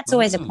 Adrian. That's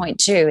always a point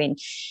too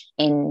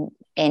in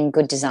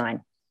good design.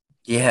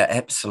 Yeah,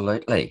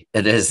 absolutely.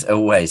 It is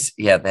always,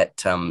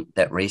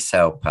 that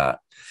resale part.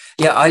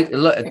 Yeah,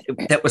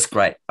 that was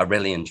great. I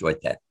really enjoyed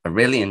that. I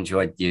really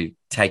enjoyed you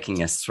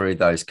taking us through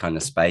those kind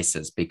of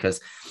spaces,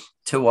 because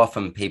too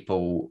often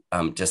people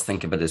just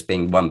think of it as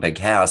being one big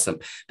house,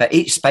 but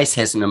each space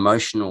has an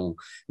emotional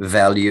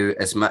value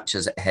as much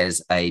as it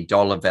has a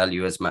dollar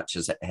value, as much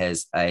as it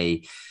has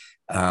a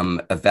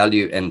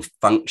value and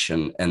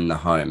function in the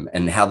home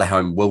and how the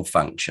home will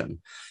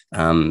function.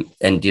 And,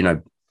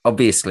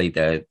 obviously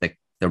the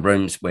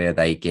rooms where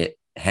they get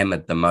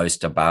hammered the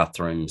most are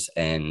bathrooms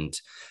and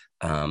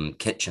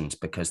kitchens,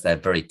 because they're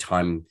very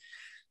time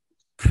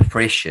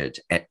pressured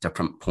at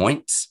different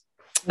points.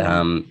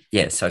 So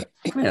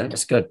it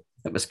was good.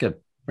 It was good.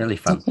 Really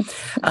fun.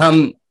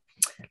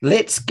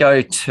 Let's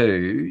go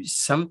to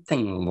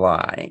something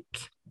like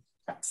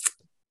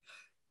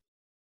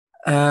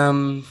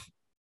what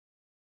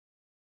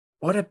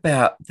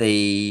about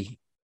the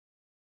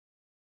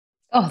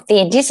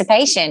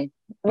anticipation?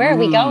 Where are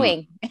we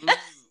going?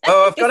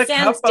 Oh, I've got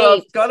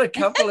a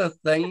couple of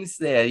things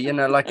there.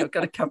 I've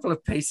got a couple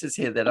of pieces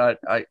here that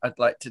I'd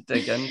like to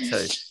dig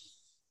into.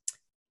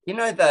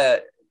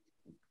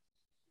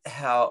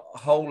 How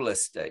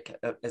holistic,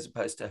 as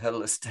opposed to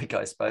holistic,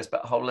 I suppose,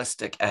 but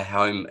holistic a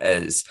home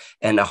is,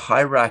 and a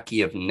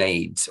hierarchy of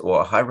needs or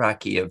a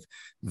hierarchy of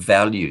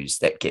values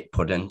that get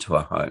put into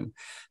a home.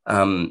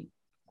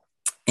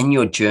 In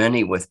your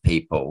journey with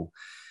people,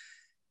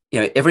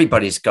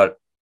 everybody's got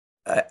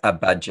a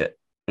budget,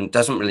 and it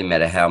doesn't really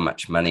matter how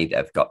much money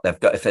they've got.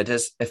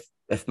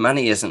 If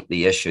money isn't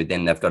the issue,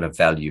 then they've got a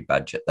value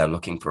budget. They're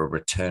looking for a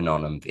return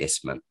on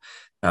investment.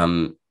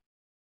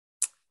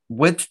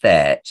 With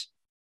that,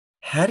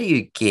 how do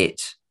you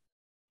get,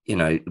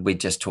 we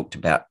just talked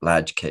about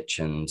large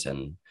kitchens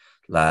and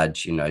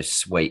large,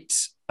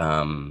 suites,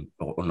 or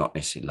not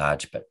necessarily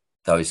large, but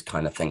those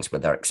kind of things where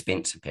they're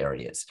expensive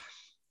areas.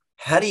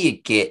 How do you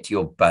get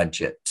your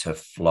budget to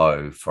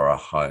flow for a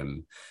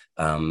home,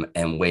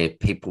 and where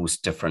people's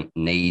different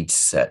needs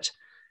sit?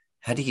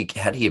 How do you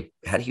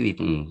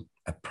even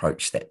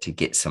approach that to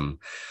get some,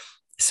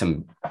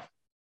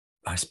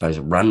 I suppose,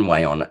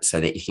 runway on it, so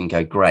that you can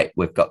go, great,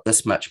 we've got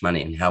this much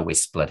money, and how we're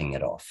splitting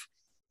it off?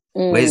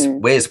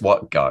 Where's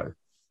what go?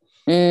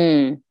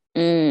 Because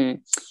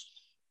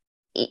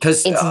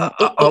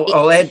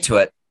I'll add to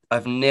it. I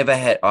have never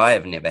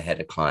had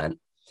a client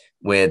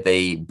where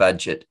the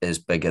budget is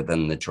bigger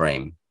than the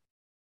dream.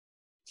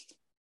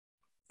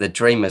 The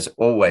dream is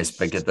always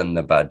bigger than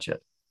the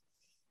budget.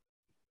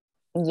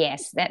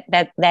 Yes,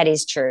 that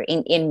is true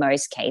in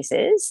most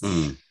cases.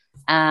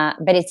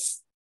 But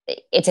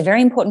it's a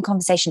very important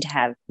conversation to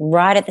have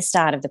right at the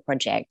start of the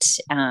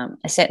project.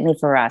 Certainly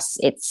for us,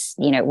 it's,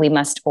 we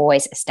must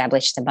always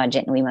establish the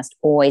budget, and we must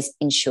always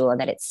ensure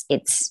that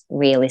it's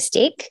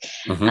realistic,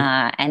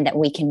 and that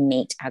we can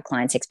meet our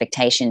clients'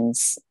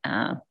 expectations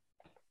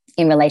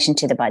in relation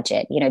to the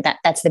budget.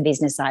 That's the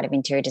business side of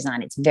interior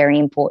design. It's very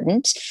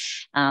important.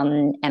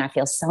 And I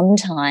feel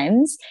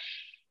sometimes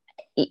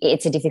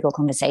it's a difficult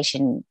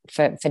conversation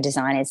for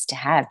designers to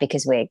have,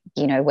 because we're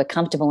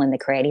comfortable in the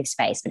creative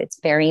space, but it's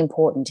very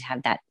important to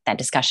have that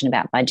discussion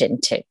about budget,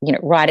 and to,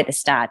 right at the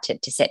start,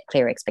 to set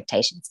clear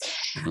expectations.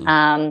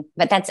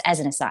 But that's as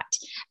an aside.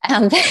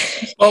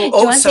 Well,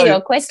 to answer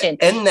your question.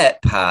 In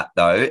that part,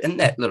 though, in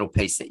that little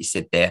piece that you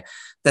said there,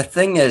 the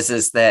thing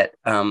is that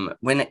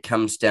when it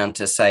comes down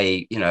to,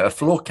 say, a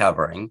floor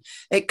covering,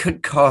 it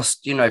could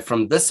cost,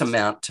 from this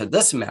amount to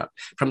this amount,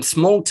 from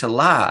small to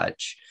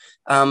large,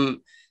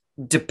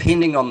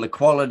 depending on the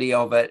quality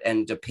of it,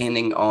 and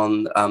depending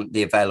on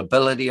the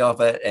availability of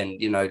it. And,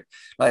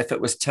 like if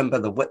it was timber,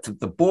 the width of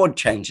the board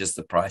changes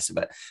the price of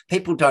it.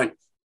 People don't,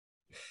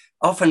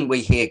 often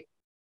we hear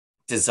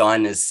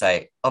designers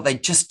say, they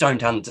just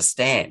don't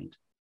understand,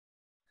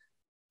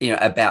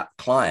 about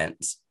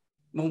clients.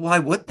 Well, why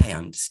would they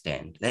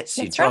understand? That's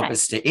your job,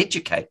 is to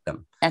educate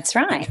them. That's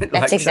right.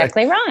 That's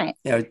exactly right.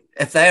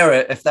 If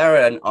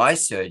they're an eye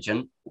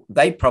surgeon,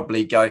 they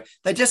probably go,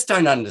 they just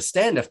don't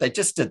understand. If they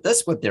just did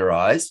this with their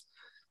eyes,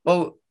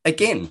 well,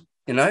 again,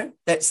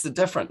 that's the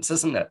difference,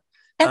 isn't it?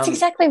 That's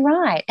exactly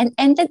right.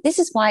 And this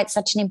is why it's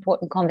such an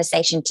important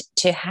conversation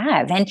to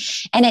have. And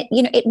it,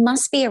 it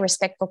must be a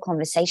respectful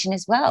conversation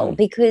as well,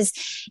 because,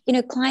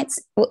 clients,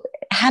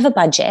 have a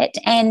budget.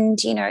 And,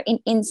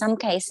 in some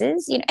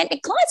cases, and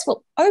clients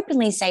will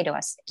openly say to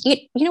us,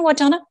 you know what,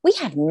 Donna, we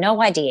have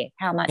no idea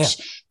how much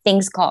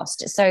things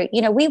cost. So,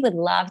 we would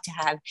love to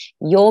have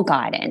your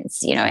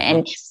guidance,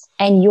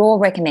 and your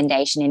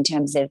recommendation in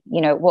terms of,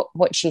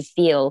 what you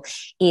feel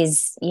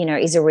is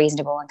a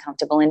reasonable and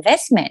comfortable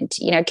investment,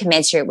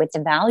 commensurate with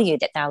the value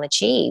that they'll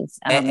achieve.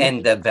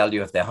 And the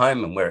value of their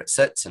home and where it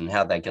sits and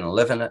how they're going to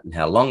live in it and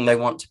how long they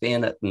want to be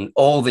in it and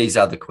all these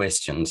other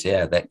questions,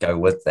 that go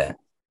with that.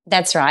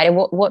 That's right. And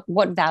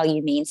what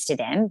value means to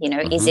them,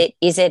 is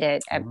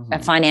it a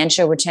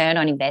financial return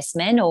on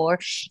investment, or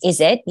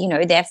is it,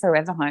 their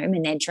forever home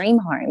and their dream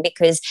home?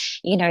 Because,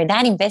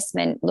 that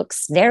investment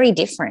looks very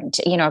different,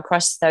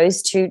 across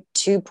those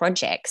two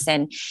projects.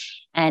 So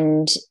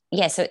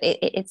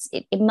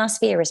it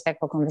must be a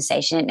respectful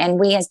conversation, and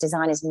we as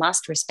designers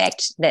must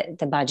respect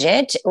the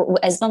budget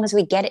as long as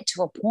we get it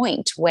to a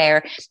point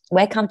where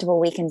we're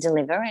comfortable we can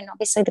deliver, and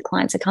obviously the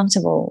clients are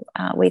comfortable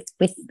with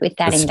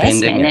that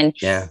investment.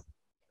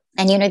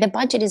 And the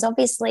budget is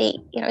obviously,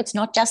 it's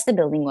not just the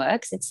building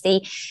works, it's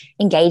the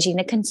engaging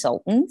the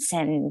consultants,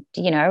 and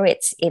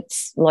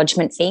it's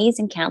lodgement fees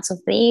and council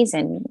fees,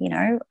 and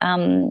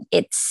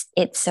it's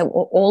so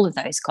all of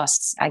those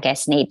costs, I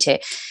guess, need to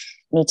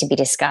be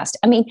discussed.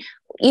 I mean,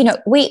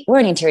 we're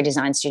an interior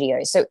design studio,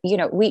 so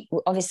we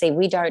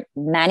don't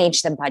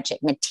manage the budget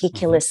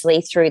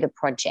meticulously through the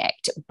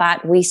project,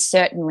 but we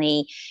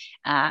certainly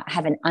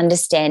have an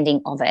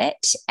understanding of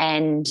it.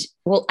 And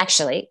well,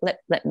 actually,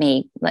 let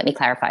me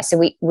clarify. So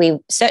we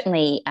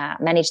certainly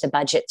manage the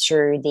budget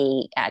through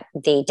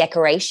the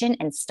decoration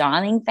and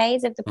styling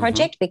phase of the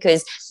project,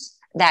 because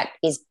that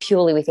is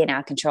purely within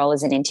our control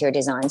as an interior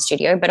design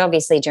studio. But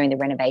obviously during the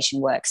renovation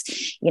works,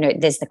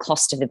 there's the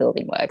cost of the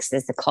building works,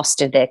 there's the cost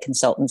of the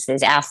consultants,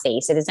 there's our fee.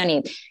 So there's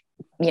only,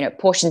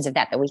 portions of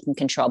that we can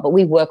control, but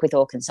we work with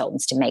all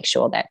consultants to make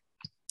sure that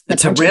the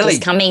project is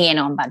coming in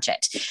on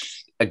budget.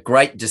 A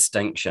great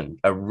distinction,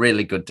 a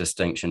really good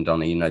distinction,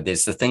 Donna.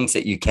 There's the things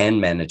that you can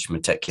manage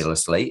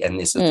meticulously and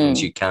there's the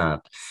things you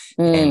can't.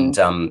 And,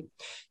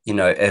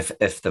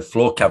 if the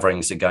floor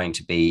coverings are going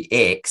to be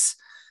X,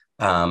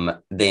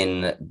 then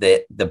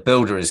the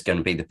builder is going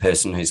to be the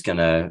person who's going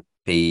to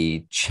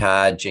be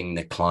charging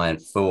the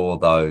client for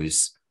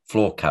those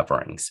floor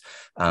coverings.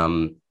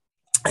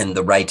 And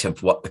the rate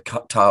of what the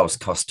tiles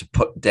cost to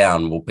put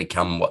down will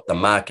become what the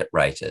market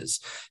rate is.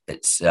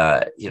 It's,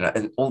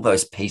 and all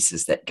those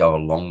pieces that go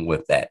along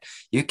with that.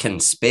 You can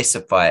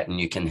specify it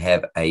and you can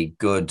have a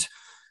good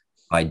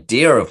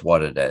idea of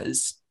what it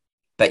is,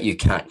 but you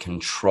can't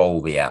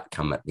control the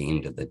outcome at the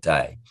end of the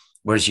day,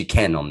 whereas you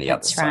can on the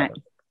other side.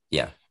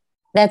 Yeah.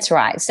 That's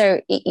right. So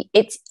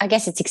I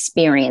guess it's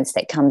experience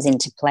that comes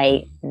into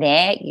play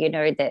there.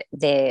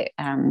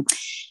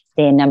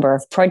 The number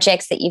of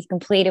projects that you've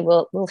completed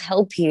will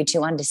help you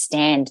to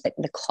understand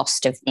the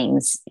cost of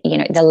things,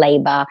 the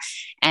labor,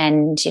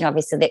 and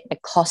obviously the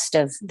cost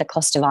of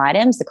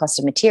items, the cost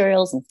of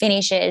materials and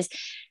finishes.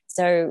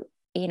 So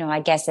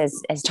I guess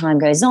as time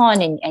goes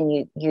on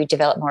and you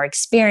develop more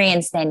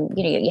experience, then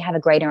you have a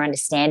greater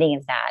understanding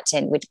of that,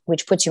 and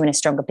which puts you in a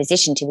stronger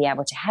position to be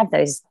able to have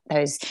those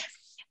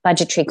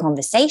budgetary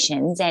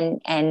conversations and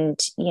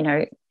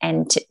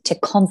to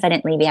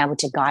confidently be able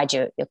to guide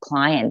your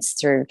clients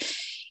through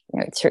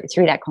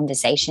that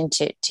conversation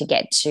to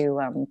get to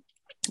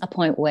a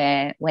point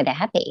where they're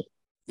happy.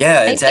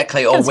 Yeah,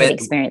 exactly. Or where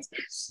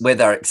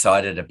they're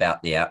excited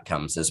about the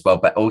outcomes as well,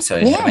 but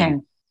also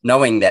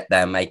knowing that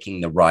they're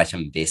making the right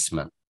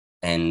investment.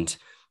 And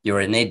you're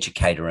an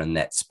educator in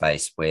that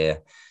space where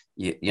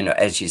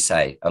as you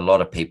say, a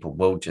lot of people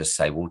will just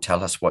say, well,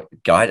 tell us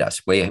guide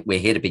us. We're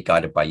here to be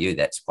guided by you.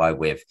 That's why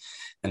we've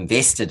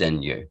invested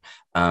in you.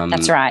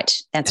 That's right.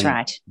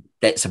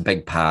 That's a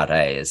big part,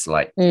 is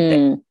like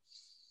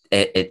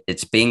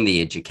it's being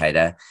the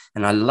educator.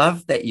 And I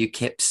love that you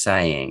kept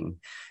saying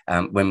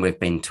when we've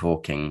been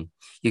talking,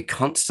 you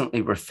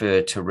constantly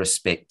refer to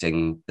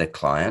respecting the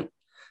client.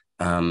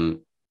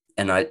 And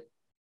I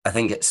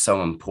think it's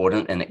so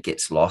important, and it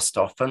gets lost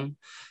often.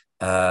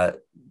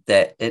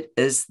 That it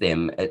is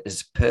them, it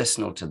is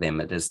personal to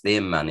them, it is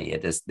their money,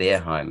 it is their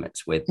home,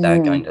 it's where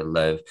they're going to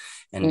live,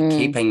 and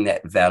keeping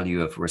that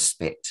value of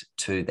respect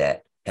to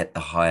that at the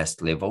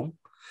highest level,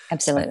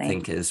 absolutely, I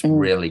think is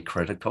really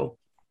critical.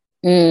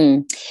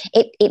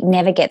 It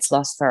never gets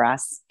lost for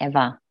us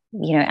ever.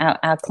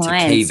 Our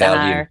clients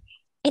are,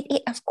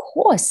 of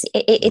course,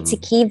 it's a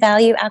key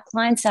value. Our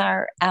clients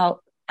are our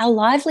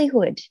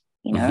livelihood,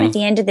 at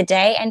the end of the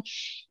day, and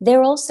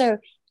they're also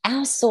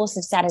our source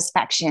of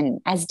satisfaction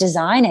as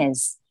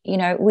designers. So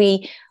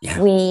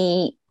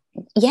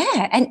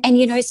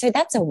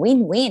that's a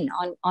win-win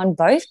on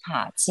both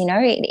parts.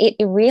 It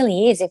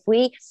really is. If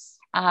we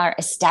are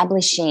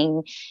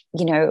establishing,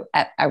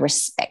 a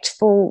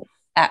respectful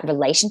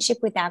relationship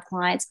with our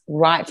clients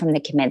right from the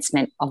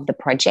commencement of the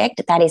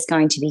project, that is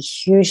going to be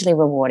hugely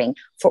rewarding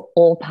for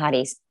all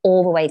parties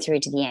all the way through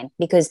to the end.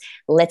 Because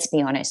let's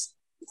be honest,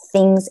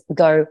 things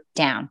go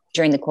down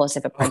during the course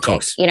of a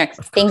project.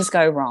 Things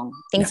go wrong.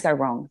 Things go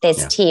wrong.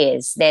 There's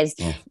tears. There's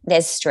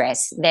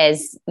stress.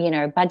 There's,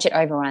 budget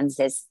overruns.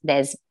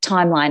 There's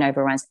timeline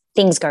overruns.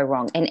 Things go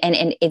wrong. And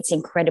it's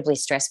incredibly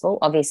stressful.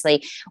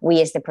 Obviously,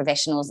 we as the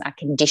professionals are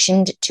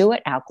conditioned to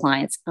it. Our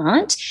clients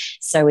aren't.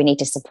 So we need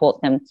to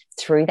support them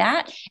through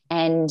that.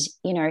 And,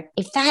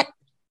 if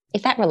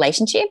that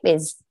relationship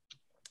is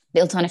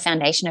built on a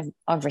foundation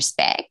of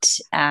respect.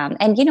 And,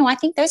 I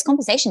think those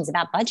conversations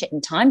about budget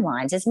and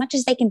timelines, as much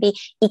as they can be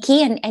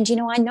icky, and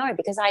I know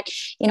because I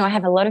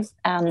have a lot of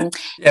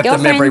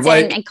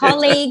girlfriends and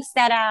colleagues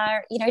that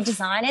are,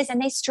 designers,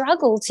 and they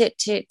struggle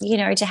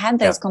to have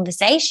those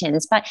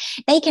conversations, but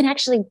they can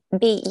actually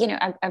be,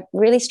 a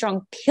really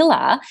strong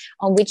pillar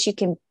on which you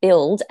can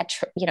build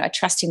a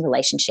trusting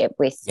relationship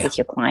with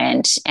your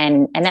client.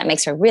 And that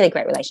makes for a really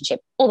great relationship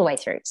all the way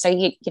through. So,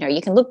 you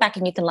can look back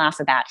and you can laugh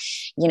about,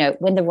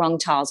 when the wrong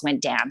tiles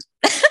went down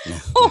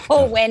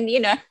or when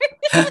the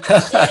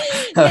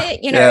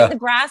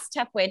brass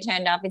Tupperware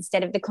turned up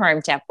instead of the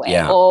chrome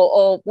Tupperware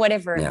or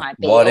whatever it might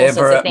be, but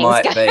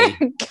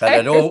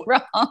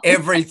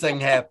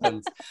everything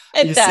happens.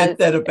 You said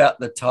that about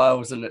the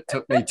tiles, and it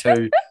took me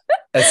to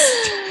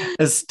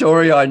a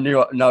story I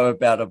know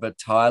about of a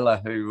tiler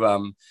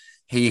who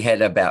he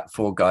had about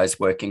 4 guys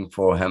working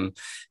for him,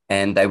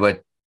 and they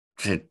were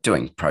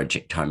doing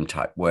project home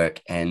type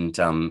work. And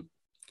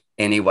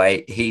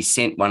anyway, he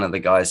sent one of the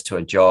guys to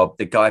a job.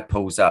 The guy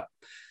pulls up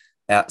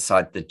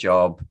outside the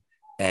job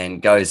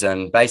and goes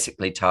in,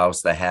 basically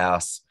tiles the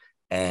house,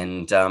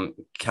 and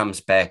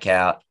comes back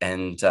out.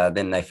 And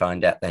then they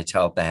find out they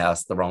tiled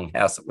the wrong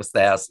house. It was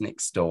the house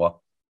next door.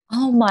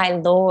 Oh my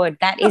Lord,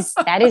 that's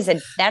a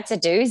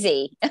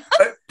doozy.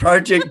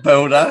 Project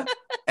builder,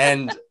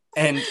 and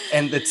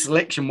the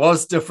selection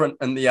was different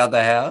in the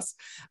other house.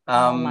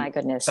 Oh my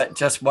goodness. But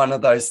just one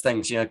of those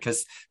things,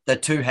 because the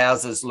 2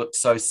 houses looked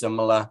so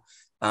similar.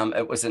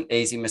 It was an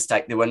easy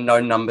mistake. There were no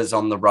numbers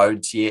on the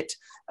roads yet.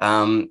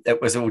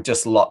 It was all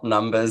just lot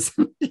numbers.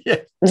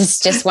 It's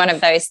just one of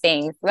those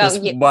things. Well,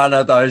 one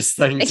of those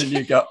things, and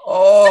you go,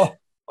 oh,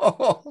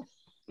 no.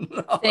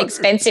 An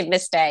expensive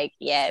mistake.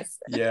 Yes.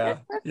 Yeah.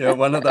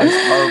 One of those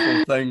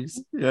horrible things.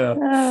 Yeah.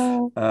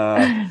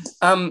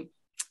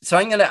 So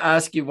I'm going to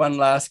ask you one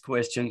last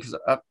question, because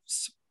I've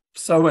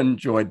so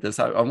enjoyed this.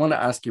 I want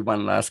to ask you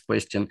one last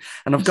question,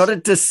 and I've got to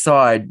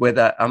decide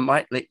whether I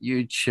might let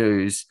you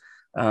choose.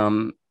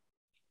 No,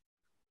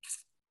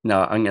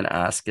 I'm going to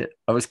ask it.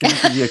 I was going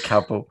to give you a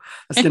couple.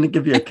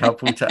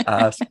 To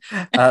ask.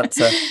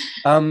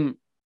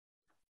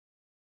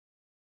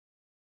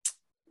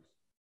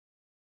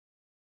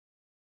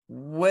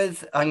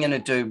 I'm going to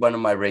do one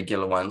of my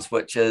regular ones,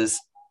 which is,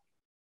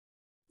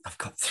 I've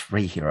got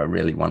 3 here I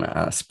really want to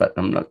ask, but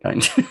I'm not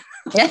going to.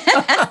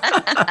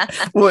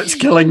 Well, it's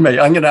killing me.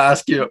 I'm going to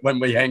ask you it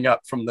when we hang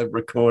up from the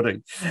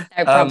recording.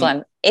 No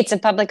problem. It's a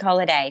public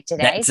holiday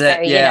today. That's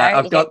it. So,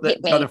 I've got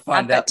to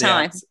find out the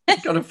answer.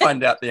 Got to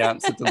find out the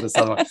answer to this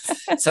other one.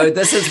 So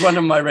this is one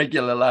of my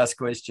regular last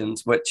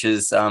questions, which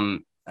is,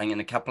 I'm going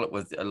to couple it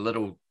with a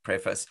little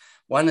preface.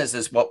 One is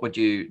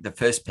the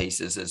first piece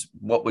is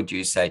what would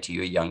you say to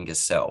your younger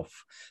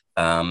self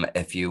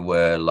if you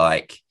were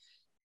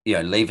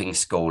leaving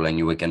school and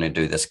you were going to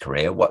do this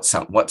career? What's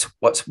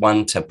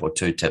one tip or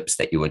 2 tips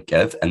that you would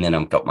give? And then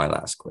I've got my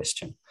last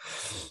question.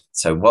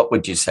 So what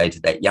would you say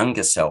to that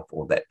younger self,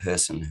 or that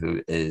person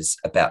who is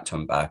about to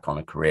embark on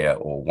a career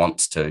or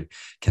wants to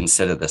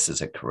consider this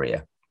as a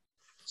career?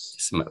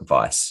 Some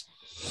advice.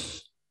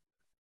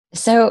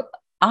 So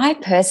I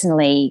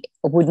personally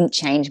wouldn't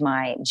change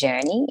my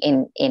journey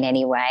in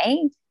any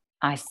way.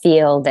 I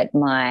feel that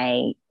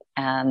my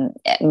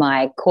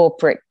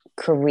corporate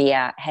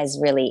career has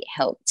really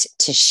helped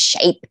to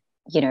shape,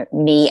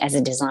 me as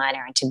a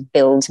designer and to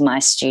build my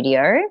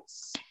studio.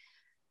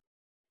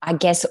 I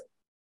guess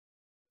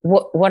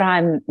what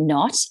I'm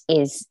not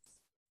is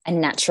a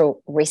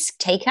natural risk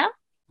taker.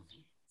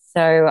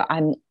 So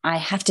I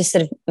have to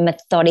sort of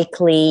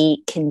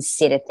methodically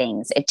consider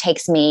things. It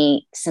takes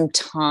me some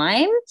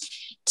time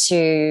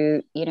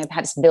to,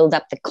 perhaps build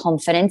up the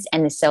confidence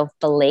and the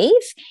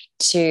self-belief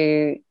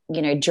to,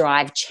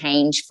 drive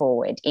change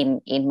forward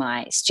in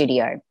my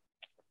studio.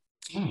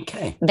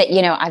 Okay. But,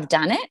 I've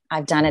done it.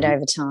 I've done it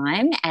over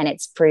time, and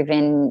it's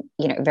proven,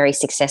 very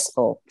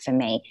successful for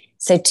me.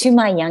 So to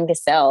my younger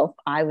self,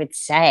 I would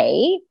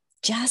say,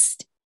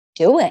 just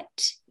do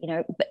it.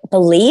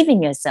 Believe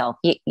in yourself.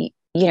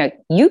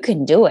 You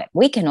can do it.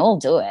 We can all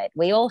do it.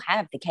 We all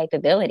have the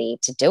capability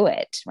to do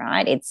it,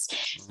 right? It's,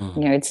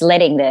 it's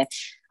letting the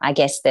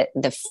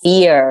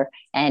fear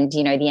and,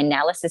 the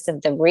analysis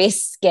of the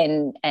risk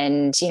and,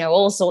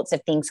 all sorts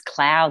of things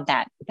cloud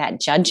that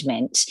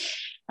judgment.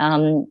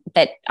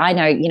 But I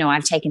know,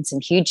 I've taken some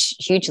huge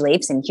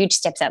leaps and huge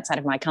steps outside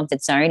of my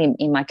comfort zone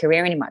in my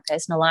career and in my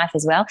personal life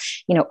as well,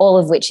 all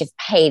of which have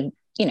paid,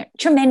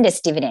 tremendous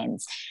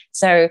dividends.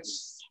 So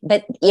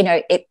but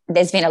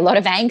there's been a lot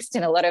of angst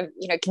and a lot of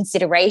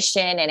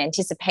consideration and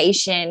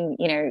anticipation,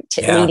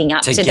 leading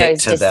up to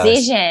those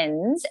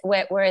decisions.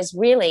 Whereas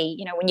really,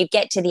 when you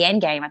get to the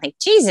end game, I think,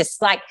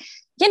 Jesus, like,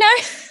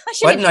 I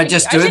should have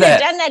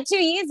done that 2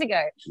 years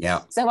ago.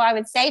 Yeah. So I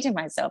would say to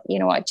myself, you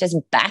know what, just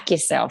back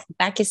yourself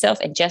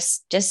and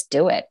just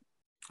do it.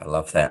 I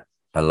love that.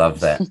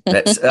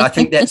 I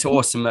think that's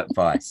awesome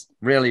advice.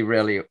 Really,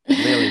 really,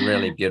 really,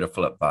 really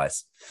beautiful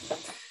advice.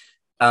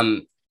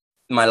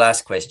 My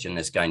last question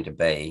is going to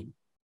be,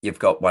 you've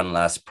got one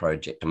last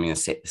project. I'm going to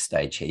set the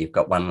stage here. You've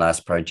got one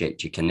last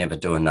project. You can never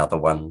do another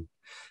one.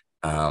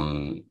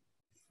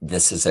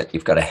 This is it.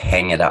 You've got to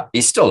hang it up.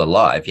 You're still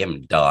alive. You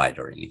haven't died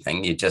or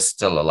anything. You're just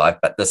still alive,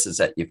 but this is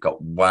it. You've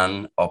got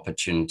one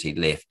opportunity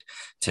left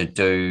to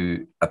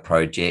do a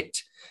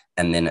project,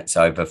 and then it's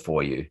over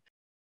for you.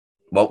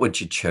 What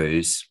would you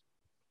choose?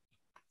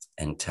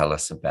 And tell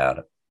us about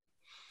it.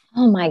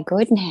 Oh, my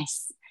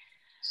goodness.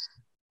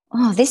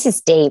 Oh, this is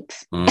deep.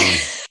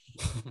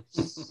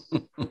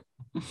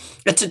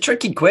 It's a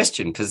tricky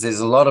question because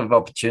there's a lot of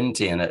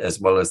opportunity in it, as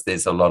well as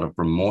there's a lot of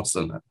remorse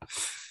in it.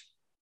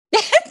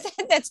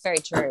 That's very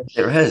true.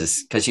 There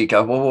is, because you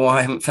go, well,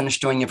 I haven't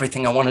finished doing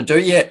everything I want to do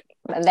yet.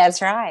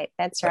 That's right.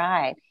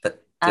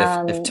 But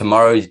if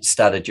tomorrow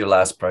started your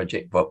last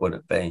project, what would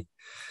it be?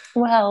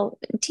 Well,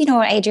 do you know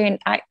what, Adrian?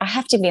 I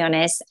have to be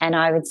honest, and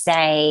I would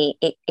say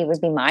it would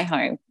be my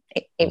home.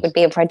 It would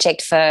be a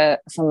project for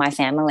my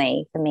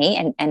family, for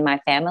me and my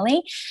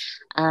family.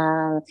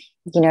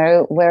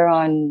 We're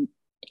on,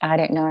 I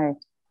don't know,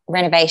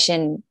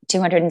 renovation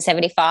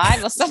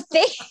 275 or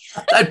something.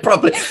 If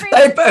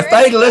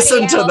they'd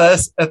listen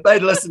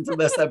to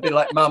this, they'd be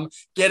like, Mum,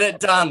 get it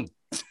done.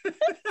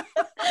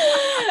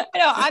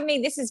 No, I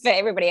mean, this is for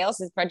everybody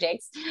else's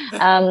projects.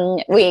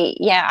 I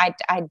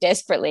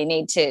desperately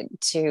need to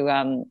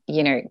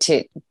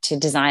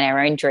design our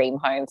own dream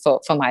home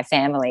for my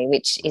family,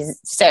 which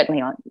is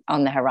certainly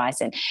on the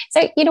horizon.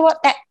 So you know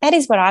what, that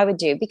is what I would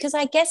do, because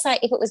I guess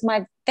if it was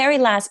my very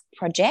last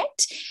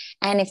project,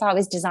 and if I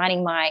was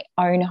designing my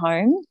own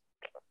home,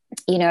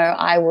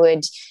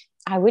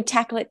 I would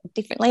tackle it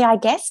differently, I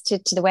guess, to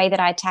the way that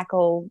I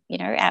tackle,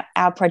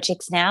 our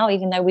projects now.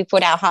 Even though we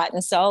put our heart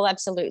and soul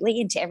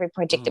absolutely into every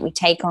project that we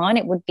take on,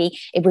 it would be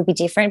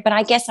different. But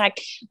I guess I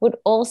would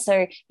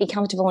also be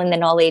comfortable in the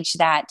knowledge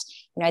that,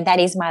 that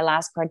is my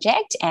last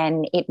project,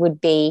 and it would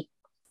be,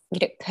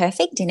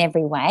 perfect in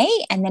every way.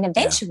 And then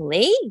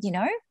eventually,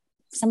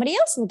 somebody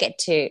else will get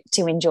to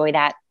enjoy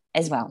that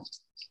as well.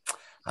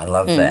 I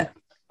love that.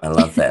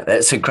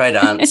 That's a great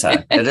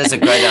answer. It is a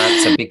great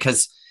answer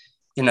because,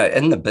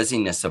 in the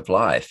busyness of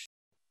life,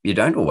 you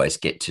don't always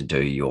get to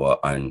do your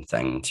own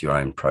things, your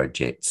own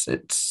projects.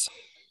 It's,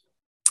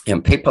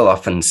 people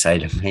often say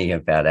to me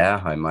about our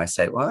home, I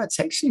say, well, it's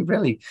actually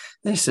really,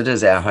 yes, it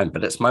is our home,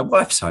 but it's my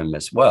wife's home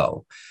as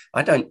well.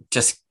 I don't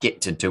just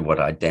get to do what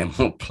I damn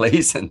well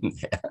please in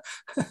there.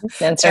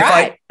 That's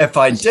right. If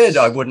I did,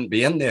 I wouldn't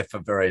be in there for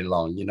very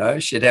long,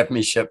 she'd have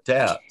me shipped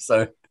out.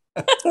 So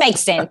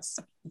makes sense.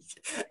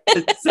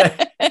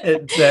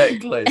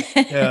 Exactly.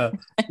 Yeah.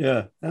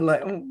 And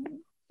like,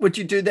 would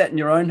you do that in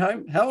your own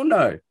home? Hell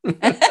no.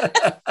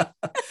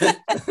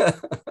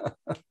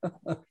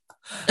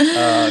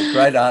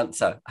 Great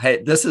answer.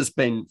 Hey, this has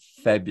been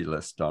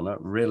fabulous, Donna.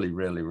 Really,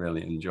 really,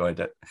 really enjoyed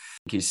it.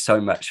 Thank you so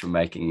much for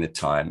making the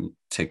time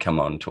to come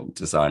on Talk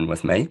Design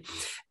with me.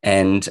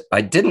 And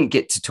I didn't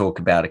get to talk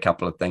about a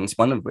couple of things,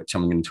 one of which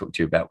I'm going to talk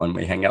to you about when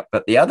we hang up.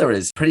 But the other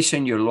is pretty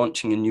soon you're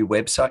launching a new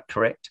website,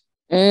 correct?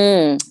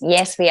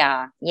 Yes, we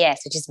are.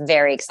 Yes, which is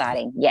very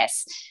exciting.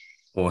 Yes.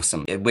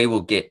 Awesome. We will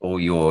get all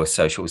your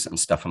socials and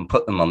stuff and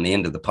put them on the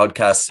end of the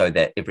podcast so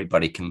that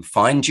everybody can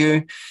find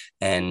you,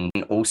 and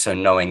also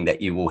knowing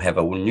that you will have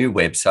a new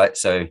website.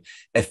 So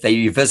if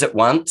you visit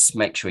once,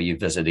 make sure you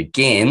visit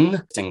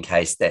again in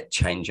case that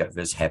changeover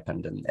has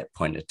happened in that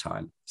point of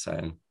time. So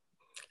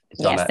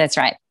Donna, yes, that's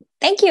right.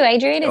 Thank you,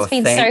 Adrian. It's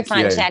been so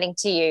fun chatting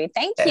to you.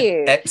 Thank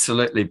you.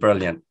 Absolutely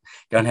brilliant.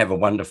 Go and have a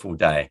wonderful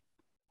day.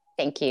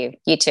 Thank you.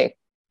 You too.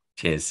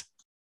 Cheers.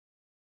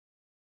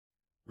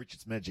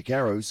 Richard's Magic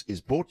Arrows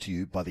is brought to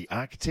you by the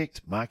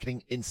Architect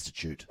Marketing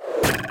Institute.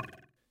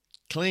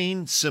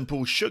 Clean,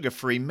 simple,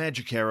 sugar-free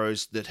magic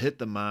arrows that hit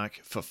the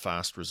mark for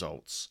fast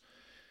results.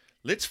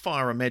 Let's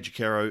fire a magic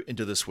arrow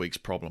into this week's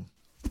problem.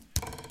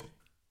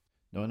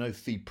 Now, I know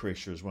feed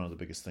pressure is one of the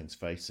biggest things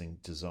facing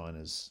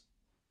designers.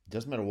 It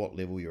doesn't matter what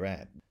level you're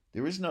at.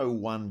 There is no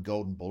one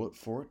golden bullet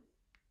for it.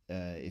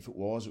 If it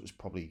was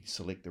probably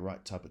select the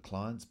right type of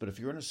clients. But if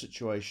you're in a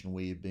situation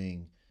where you're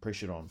being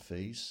pressured on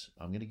fees,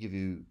 I'm going to give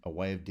you a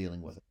way of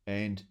dealing with it.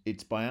 And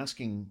it's by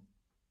asking,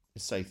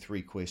 say,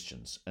 3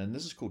 questions. And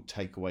this is called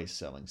takeaway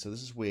selling. So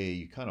this is where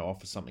you kind of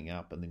offer something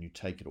up and then you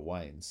take it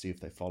away and see if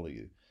they follow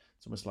you.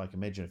 It's almost like,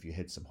 imagine if you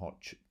had some hot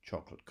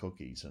chocolate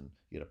cookies and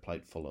you had a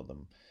plate full of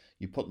them.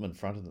 You put them in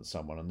front of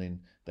someone and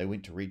then they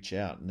went to reach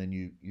out and then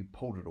you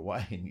pulled it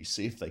away and you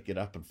see if they get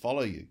up and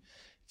follow you.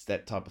 It's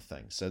that type of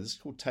thing. So this is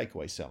called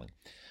takeaway selling.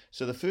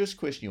 So the first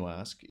question you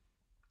ask,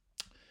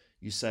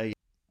 you say,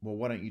 Well,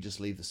 why don't you just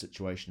leave the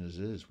situation as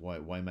it is?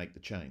 Why make the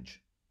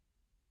change?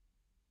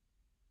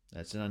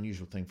 That's an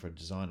unusual thing for a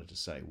designer to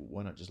say. Well,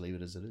 why not just leave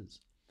it as it is?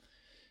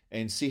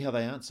 And see how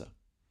they answer.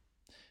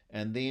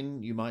 And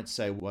then you might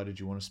say, why did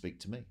you want to speak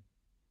to me?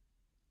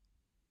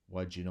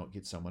 Why did you not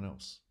get someone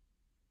else?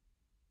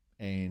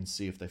 And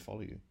see if they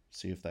follow you.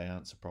 See if they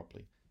answer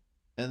properly.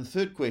 And the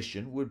third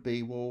question would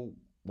be, well,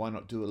 why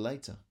not do it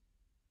later?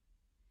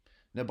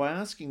 Now, by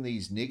asking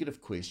these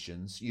negative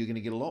questions, you're going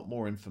to get a lot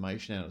more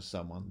information out of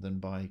someone than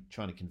by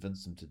trying to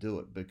convince them to do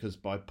it, because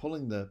by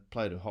pulling the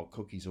plate of hot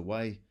cookies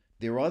away,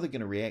 they're either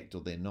going to react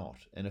or they're not.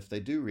 And if they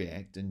do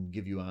react and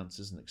give you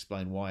answers and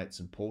explain why it's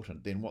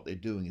important, then what they're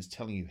doing is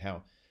telling you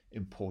how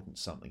important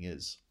something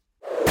is.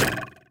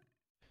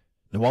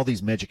 Now, while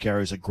these magic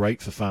arrows are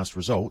great for fast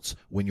results,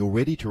 when you're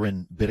ready to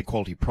run better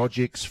quality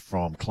projects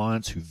from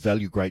clients who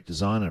value great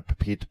design and are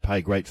prepared to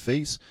pay great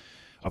fees,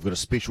 I've got a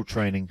special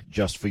training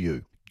just for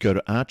you. Go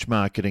to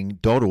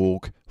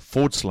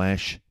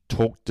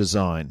archmarketing.org/talk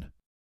design.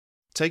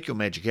 Take your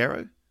magic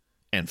arrow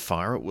and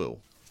fire at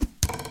will.